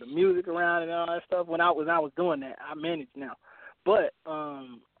the music around and all that stuff. When I was doing that, I manage now. But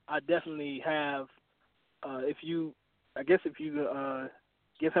I definitely have. If you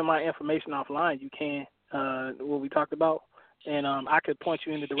give him my information offline, you can, what we talked about, and I could point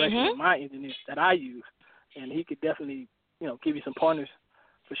you in the direction of my engineer that I use, and he could definitely, give you some pointers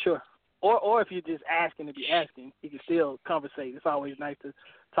for sure. Or if you're just asking to be asking, he can still conversate. It's always nice to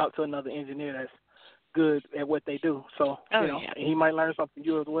talk to another engineer that's good at what they do. So, and he might learn something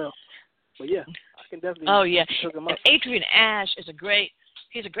from you as well. But yeah, I can definitely hook him up. And Adrian Ash is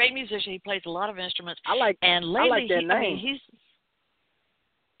he's a great musician. He plays a lot of instruments. I like that name. He's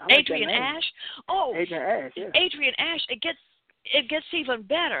Adrian Ash. Oh, Adrian Ash. Yeah. Adrian Ash. It gets even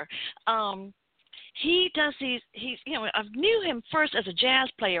better. He does these. I knew him first as a jazz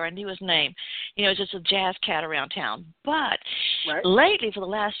player. I knew his name. Just a jazz cat around town. But lately, for the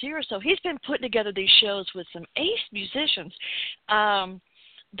last year or so, he's been putting together these shows with some ace musicians.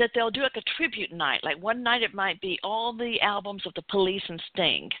 That they'll do like a tribute night. Like one night it might be all the albums of the Police and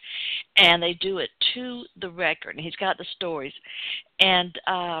Sting, and they do it to the record. And he's got the stories, and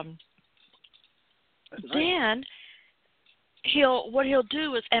then what he'll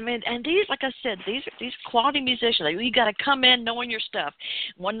do is, and these, like I said, these quality musicians. You got to come in knowing your stuff.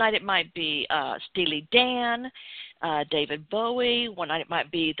 One night it might be Steely Dan, David Bowie. One night it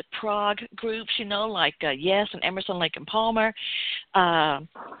might be the prog groups, like Yes and Emerson, Lake and Palmer. And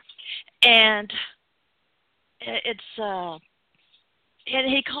it's and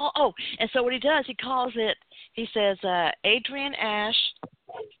he and so what he does, he calls it. He says Adrian Ash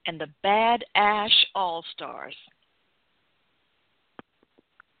and the Bad Ash All Stars.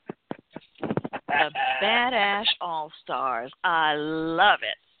 The Bad Ash All Stars. I love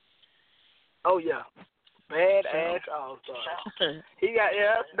it. Oh yeah. Bad Ash All Star. He got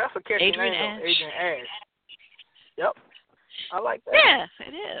that's a catchy Adrian name. Ash. Adrian Ash. Yep, I like that. Yeah,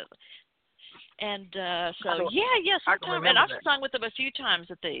 it is. And sometime, and I've sung with them a few times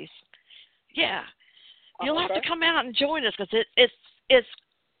at these. Yeah, you'll have to come out and join us because it's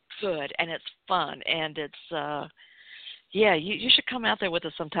good and it's fun and it's you should come out there with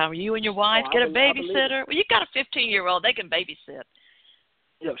us sometime. You and your wife get a babysitter. Well, you got a 15-year-old; they can babysit.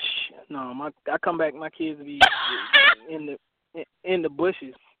 Yo, I come back. My kids be in the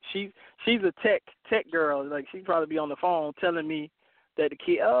bushes. She's a tech girl. Like she'd probably be on the phone telling me that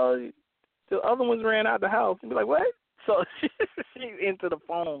the other ones ran out the house. And be like, what? So she's into the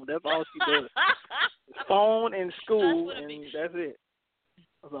phone. That's all she does. Phone and school, and that's it.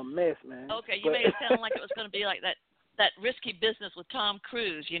 It was a mess, man. Okay, you made it sound like it was going to be like that that risky business with Tom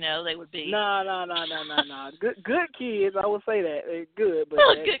Cruise. They would be. No. Good kids, I would say that they're good, but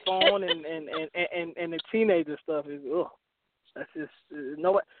that phone and the teenager stuff is that's just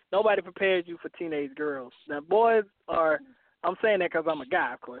nobody prepares you for teenage girls. Now boys are. I'm saying that because I'm a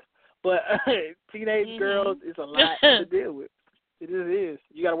guy, of course, but teenage girls is a lot to deal with. It just is.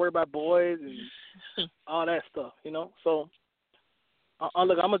 You got to worry about boys and all that stuff, So,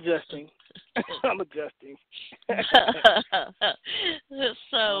 look, I'm adjusting. I'm adjusting.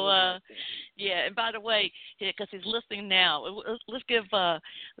 So, yeah, and by the way, because he's listening now, let's give a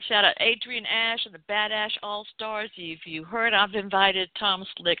shout out Adrian Ash and the Bad Ash All-Stars. If you heard, I've invited Tom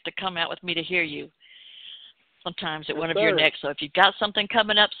Slick to come out with me to hear you sometimes at one of your necks. So if you've got something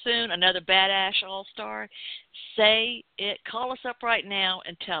coming up soon, another Bad Ash All-Star, say it. Call us up right now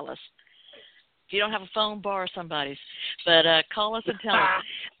and tell us. If you don't have a phone, borrow somebody's. But call us and tell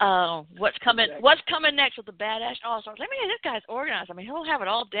us what's coming next with the Bad Ash All-Stars. Let me get this guy's organized. I mean, he'll have it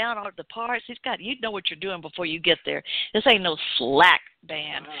all down, all the parts. You know what you're doing before you get there. This ain't no slack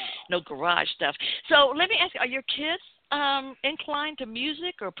band, no garage stuff. So let me ask you, are your kids inclined to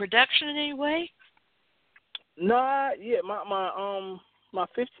music or production in any way? Nah, yeah, my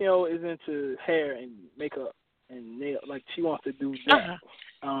 15-year-old is into hair and makeup and nail. Like she wants to do that.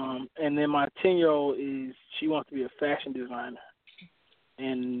 And then my 10-year-old she wants to be a fashion designer.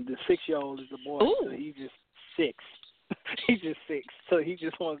 And the 6-year-old is a boy, so he's just 6. He's just 6, so he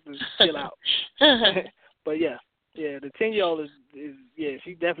just wants to chill out. But yeah, the 10-year-old is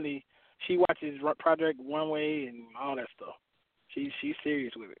she watches Project Runway and all that stuff. She's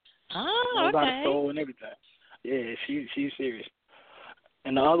serious with it. Oh, knows how to okay. sew and everything. Yeah, she's serious.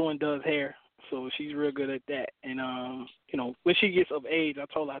 And the other one does hair, so she's real good at that. And when she gets of age, I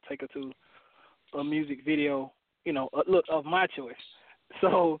told her I'd take her to a music video, of my choice,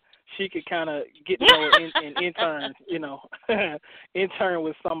 so she could kind of get to know and intern, intern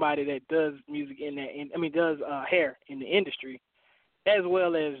with somebody that does music in that. Does hair in the industry, as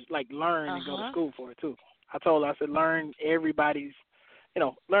well as like learn and go to school for it too. I told her, I said, learn everybody's.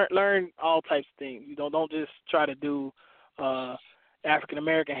 Learn all types of things. Don't just try to do African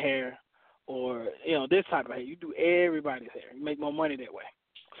American hair or this type of hair. You do everybody's hair. You make more money that way.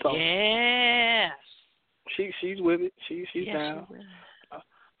 So yes, she's with it. She's down. I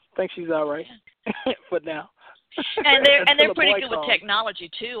think she's all right for now. And they're pretty good with technology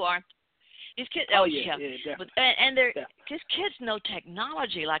too, aren't these kids? Oh yeah, definitely. And these kids know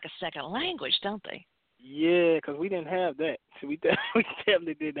technology like a second language, don't they? Yeah, because we didn't have that. So we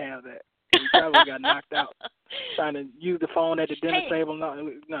definitely didn't have that. We probably got knocked out trying to use the phone at the dinner table. No.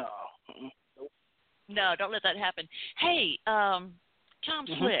 No, don't let that happen. Hey, Tom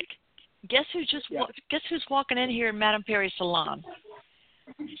Slick, guess who's walking in here in Madame Perry's salon?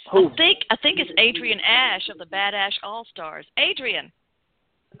 Who? I think it's Adrian Ash of the Bad Ash All-Stars. Adrian.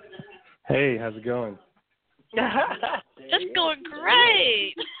 Hey, how's it going? It's going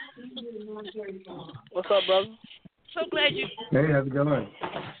great. What's up, brother? So glad you. Hey, how's it going?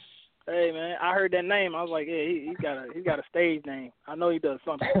 Hey, man, I heard that name. I was like, yeah, he's got a stage name. I know he does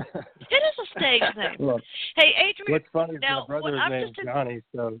something. It is a stage name. Look, hey, Adrian. what's funny is my brother's name's Johnny,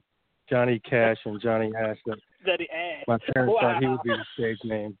 so Johnny Cash and Johnny Ash. Johnny Ash. My parents thought he would be the stage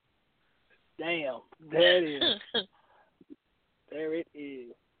name. Damn, there it is. There it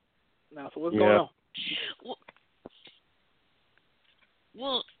is. Now, so what's going on?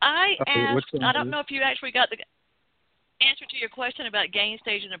 Well, I asked, I don't know if you actually got the answer to your question about game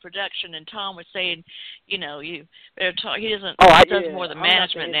staging and production, and Tom was saying, he does more the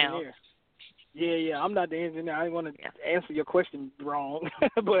management now. Yeah, I'm not the engineer. I didn't want to answer your question wrong,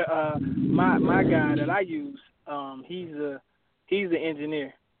 but my guy that I use, he's the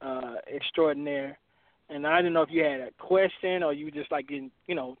engineer extraordinaire. And I didn't know if you had a question or you were just like getting,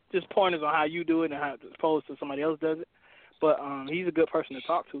 just pointers on how you do it and how, as opposed to somebody else does it. But he's a good person to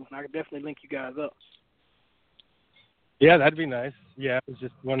talk to, and I could definitely link you guys up. Yeah, that'd be nice. Yeah, I was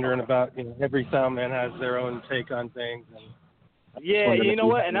just wondering about, every sound man has their own take on things. And yeah, you know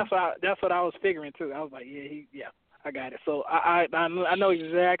what? And that's what I was figuring too. I was like, I got it. So I know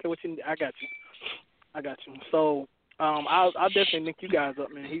exactly what you. I got you. So I'll definitely link you guys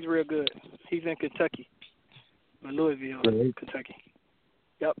up, man. He's real good. He's in Kentucky, in Louisville, Great. Kentucky.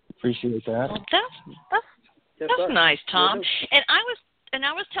 Yep. Appreciate that. Well, that's nice, Tom. And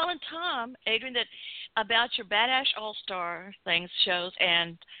I was telling Tom, Adrian, that about your Bad Ash All-Star shows,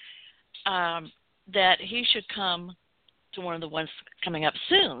 and that he should come to one of the ones coming up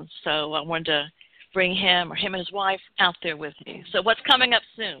soon. So I wanted to bring him and his wife out there with me. So what's coming up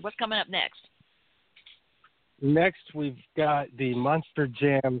soon? What's coming up next? next we've got the Monster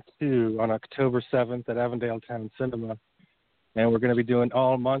Jam 2 on October 7th at Avondale Town Cinema. And we're going to be doing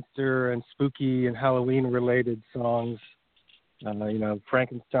all monster and spooky and Halloween-related songs.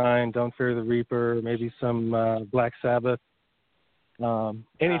 Frankenstein, Don't Fear the Reaper, maybe some Black Sabbath.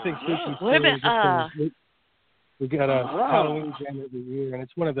 Anything spooky. We got a Halloween jam every year, and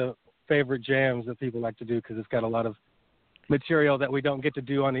it's one of the favorite jams that people like to do because it's got a lot of material that we don't get to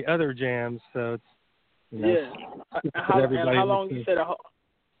do on the other jams. So it's How long you said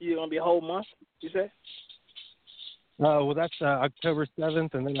you're gonna be a whole month? You said? Well, that's October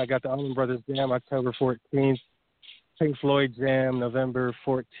 7th, and then I got the Allman Brothers Jam October 14th, Pink Floyd Jam November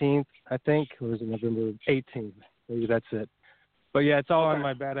 14th, I think, or is it November 18th? Maybe that's it. But yeah, it's all on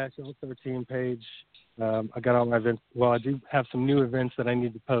my Badass All-Star Team page. I got all my events. Well, I do have some new events that I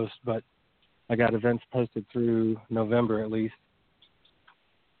need to post, but I got events posted through November at least.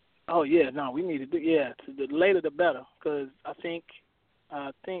 Oh yeah, no, we need to do the later the better, because I think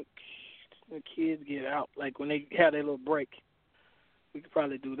the kids get out, like when they have their little break, we could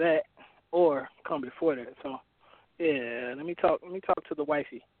probably do that or come before that. So yeah, let me talk to the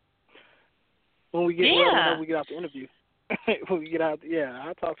wifey when we get whenever we get out the interview. When we get out,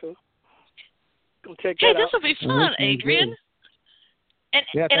 I'll talk to her. Come check that out. Hey, this will be fun, Adrian. And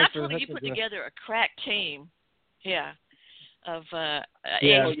I feel like you put together a crack team, of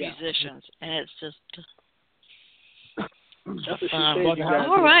musicians, and it's just fun.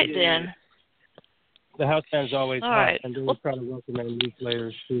 All right, then. The house band's always all hot, right. and we're trying to welcome any new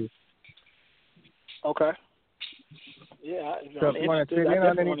players, too. Okay. Yeah. So if you want to sit in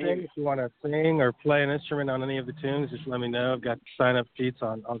on anything, if you want to sing or play an instrument on any of the tunes, just let me know. I've got sign-up sheets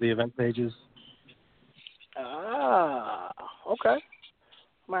on all the event pages. Okay. I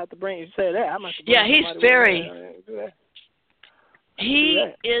might have to bring you say that. I might have to bring he's very. Do that. He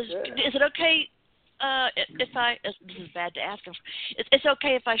is. Is it okay if I? This is bad to ask him. It's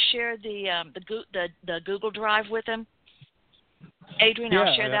okay if I share the Google Drive with him, Adrian.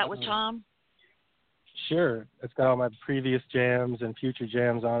 I'll share that with Tom. Sure. It's got all my previous jams and future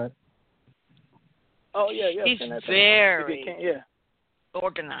jams on it. Oh yeah. He's very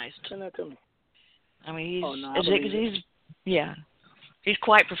organized. Send that to me. I mean, he's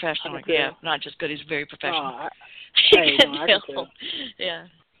quite professional. Not just good. He's very professional. I can tell. Yeah.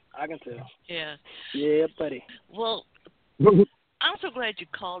 I can tell. Yeah. Yeah, buddy. Well, I'm so glad you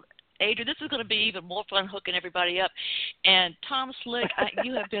called, Adrian. This is going to be even more fun hooking everybody up. And Tom Slick,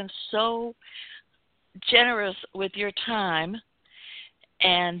 you have been so generous with your time,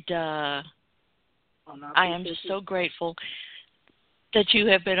 and I am just so grateful that you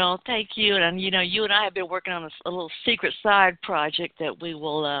have been on. Thank you. And, you and I have been working on a little secret side project that we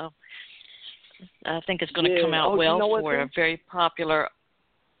will, I think it's going to come out for a very popular.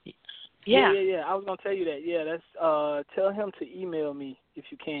 Yeah. I was going to tell you that. Yeah, that's, tell him to email me if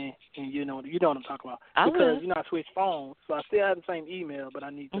you can, and you know what I'm talking about. Because, I switched phones, so I still have the same email, but I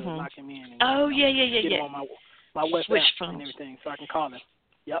need to lock him in. And, get him on my WhatsApp and everything so I can call him.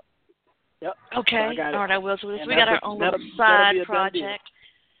 Yep. Okay. So all right, I will. So we got our own little side project.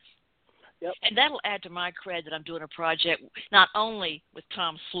 Yep. And that'll add to my cred that I'm doing a project not only with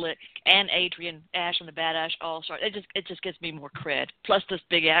Tom Slick and Adrian Ash and the Badass All-Star. It just gives me more cred. Plus this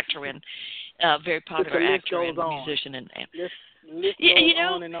big actor and very popular actor and musician. And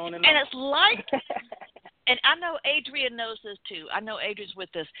on and on. And it's like, and I know Adrian knows this too. I know Adrian's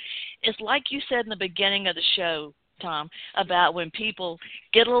with this. It's like you said in the beginning of the show, Tom, about when people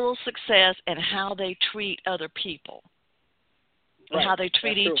get a little success and how they treat other people. And how they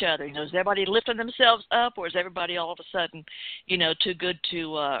treat each other. Is everybody lifting themselves up, or is everybody all of a sudden, too good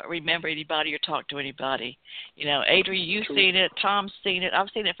to remember anybody or talk to anybody? Adrian, you've seen it. Tom's seen it. I've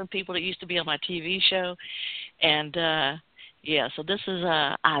seen it from people that used to be on my TV show. And, so this is,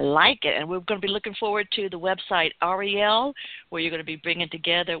 I like it. And we're going to be looking forward to the website Ariel, where you're going to be bringing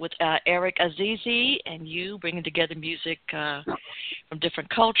together with Eric Azizi and you bringing together music from different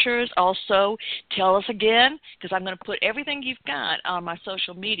cultures. Also, tell us again, because I'm going to put everything you've got on my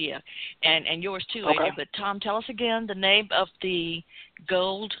social media and yours too, Adrian. But Tom, tell us again the name of the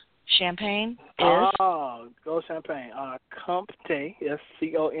gold champagne is. Gold champagne. Comte,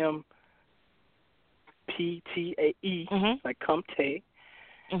 COMPTAE, like Comte.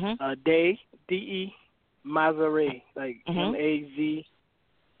 Day, DE, Mazaray, like MAZERAY.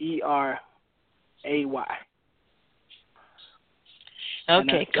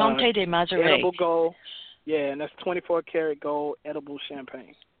 Okay, Comte de Mazaray. Edible gold. Yeah, and that's 24 karat gold edible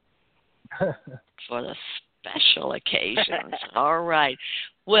champagne. For the special occasions. All right.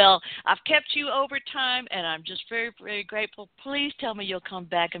 Well, I've kept you over time, and I'm just very, very grateful. Please tell me you'll come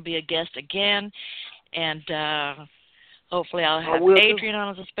back and be a guest again. And hopefully I'll have will Adrian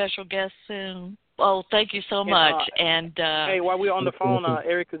on as a special guest soon. Oh, thank you so much. And hey, while we were on the phone,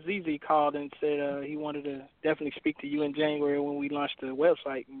 Eric Azizi called and said he wanted to definitely speak to you in January when we launch the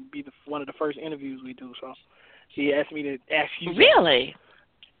website and be one of the first interviews we do. So he asked me to ask you. Really?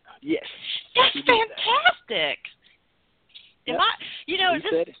 Yes. That's fantastic. Yep.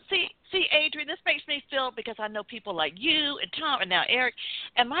 See, Adrian, this makes me feel, because I know people like you and Tom and now Eric,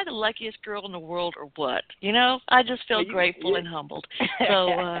 am I the luckiest girl in the world or what? I just feel grateful and humbled. So,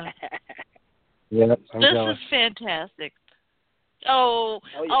 yeah, this is fantastic. Oh,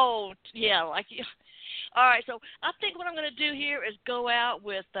 yeah, like you. All right, so I think what I'm going to do here is go out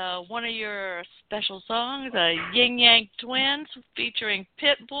with one of your special songs, Yin Yang Twins featuring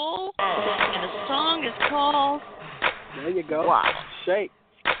Pitbull, and the song is called... There you go. Wow. Shake.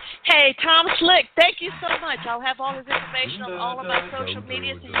 Hey, Tom Slick, thank you so much. I'll have all his information on all of my social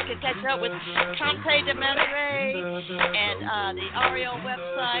media so you can catch up with Trompe de Monterey and the REO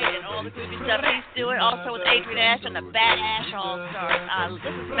website and all the goofy stuff he's doing. Also with Adrian Ash and the Bad Ash All-Stars.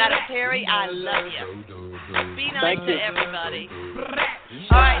 This is Madam Perry. I love you. Be nice to everybody.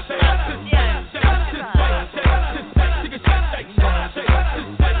 All right, so, yeah.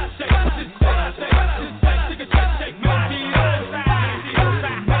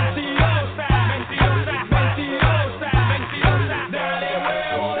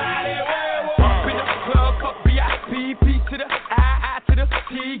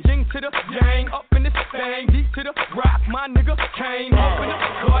 Gang up in this thing, deep to the rock, my nigga came up in the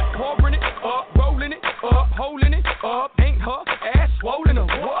cut, pouring it up, rolling it up, holding it up, ain't her ass swollen or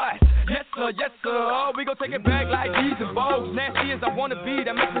what? Yes sir, oh, we gon' take it back like these and bows, nasty as I wanna be,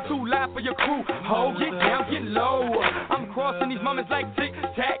 that makes me too loud for your crew, ho, get down, get low, I'm crossing these moments like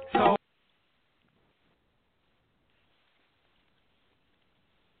tic-tac-toe.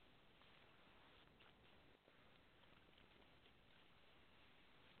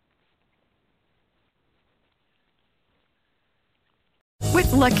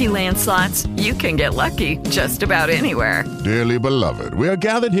 With Lucky Land Slots, you can get lucky just about anywhere. Dearly beloved, we are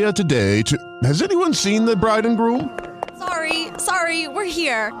gathered here today to... Has anyone seen the bride and groom? Sorry, we're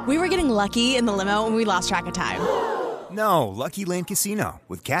here. We were getting lucky in the limo and we lost track of time. No, Lucky Land Casino,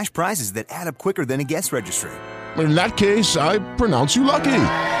 with cash prizes that add up quicker than a guest registry. In that case, I pronounce you lucky.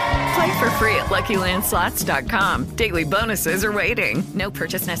 Play for free at LuckyLandSlots.com. Daily bonuses are waiting. No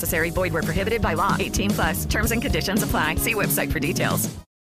purchase necessary. Void where prohibited by law. 18+. Terms and conditions apply. See website for details.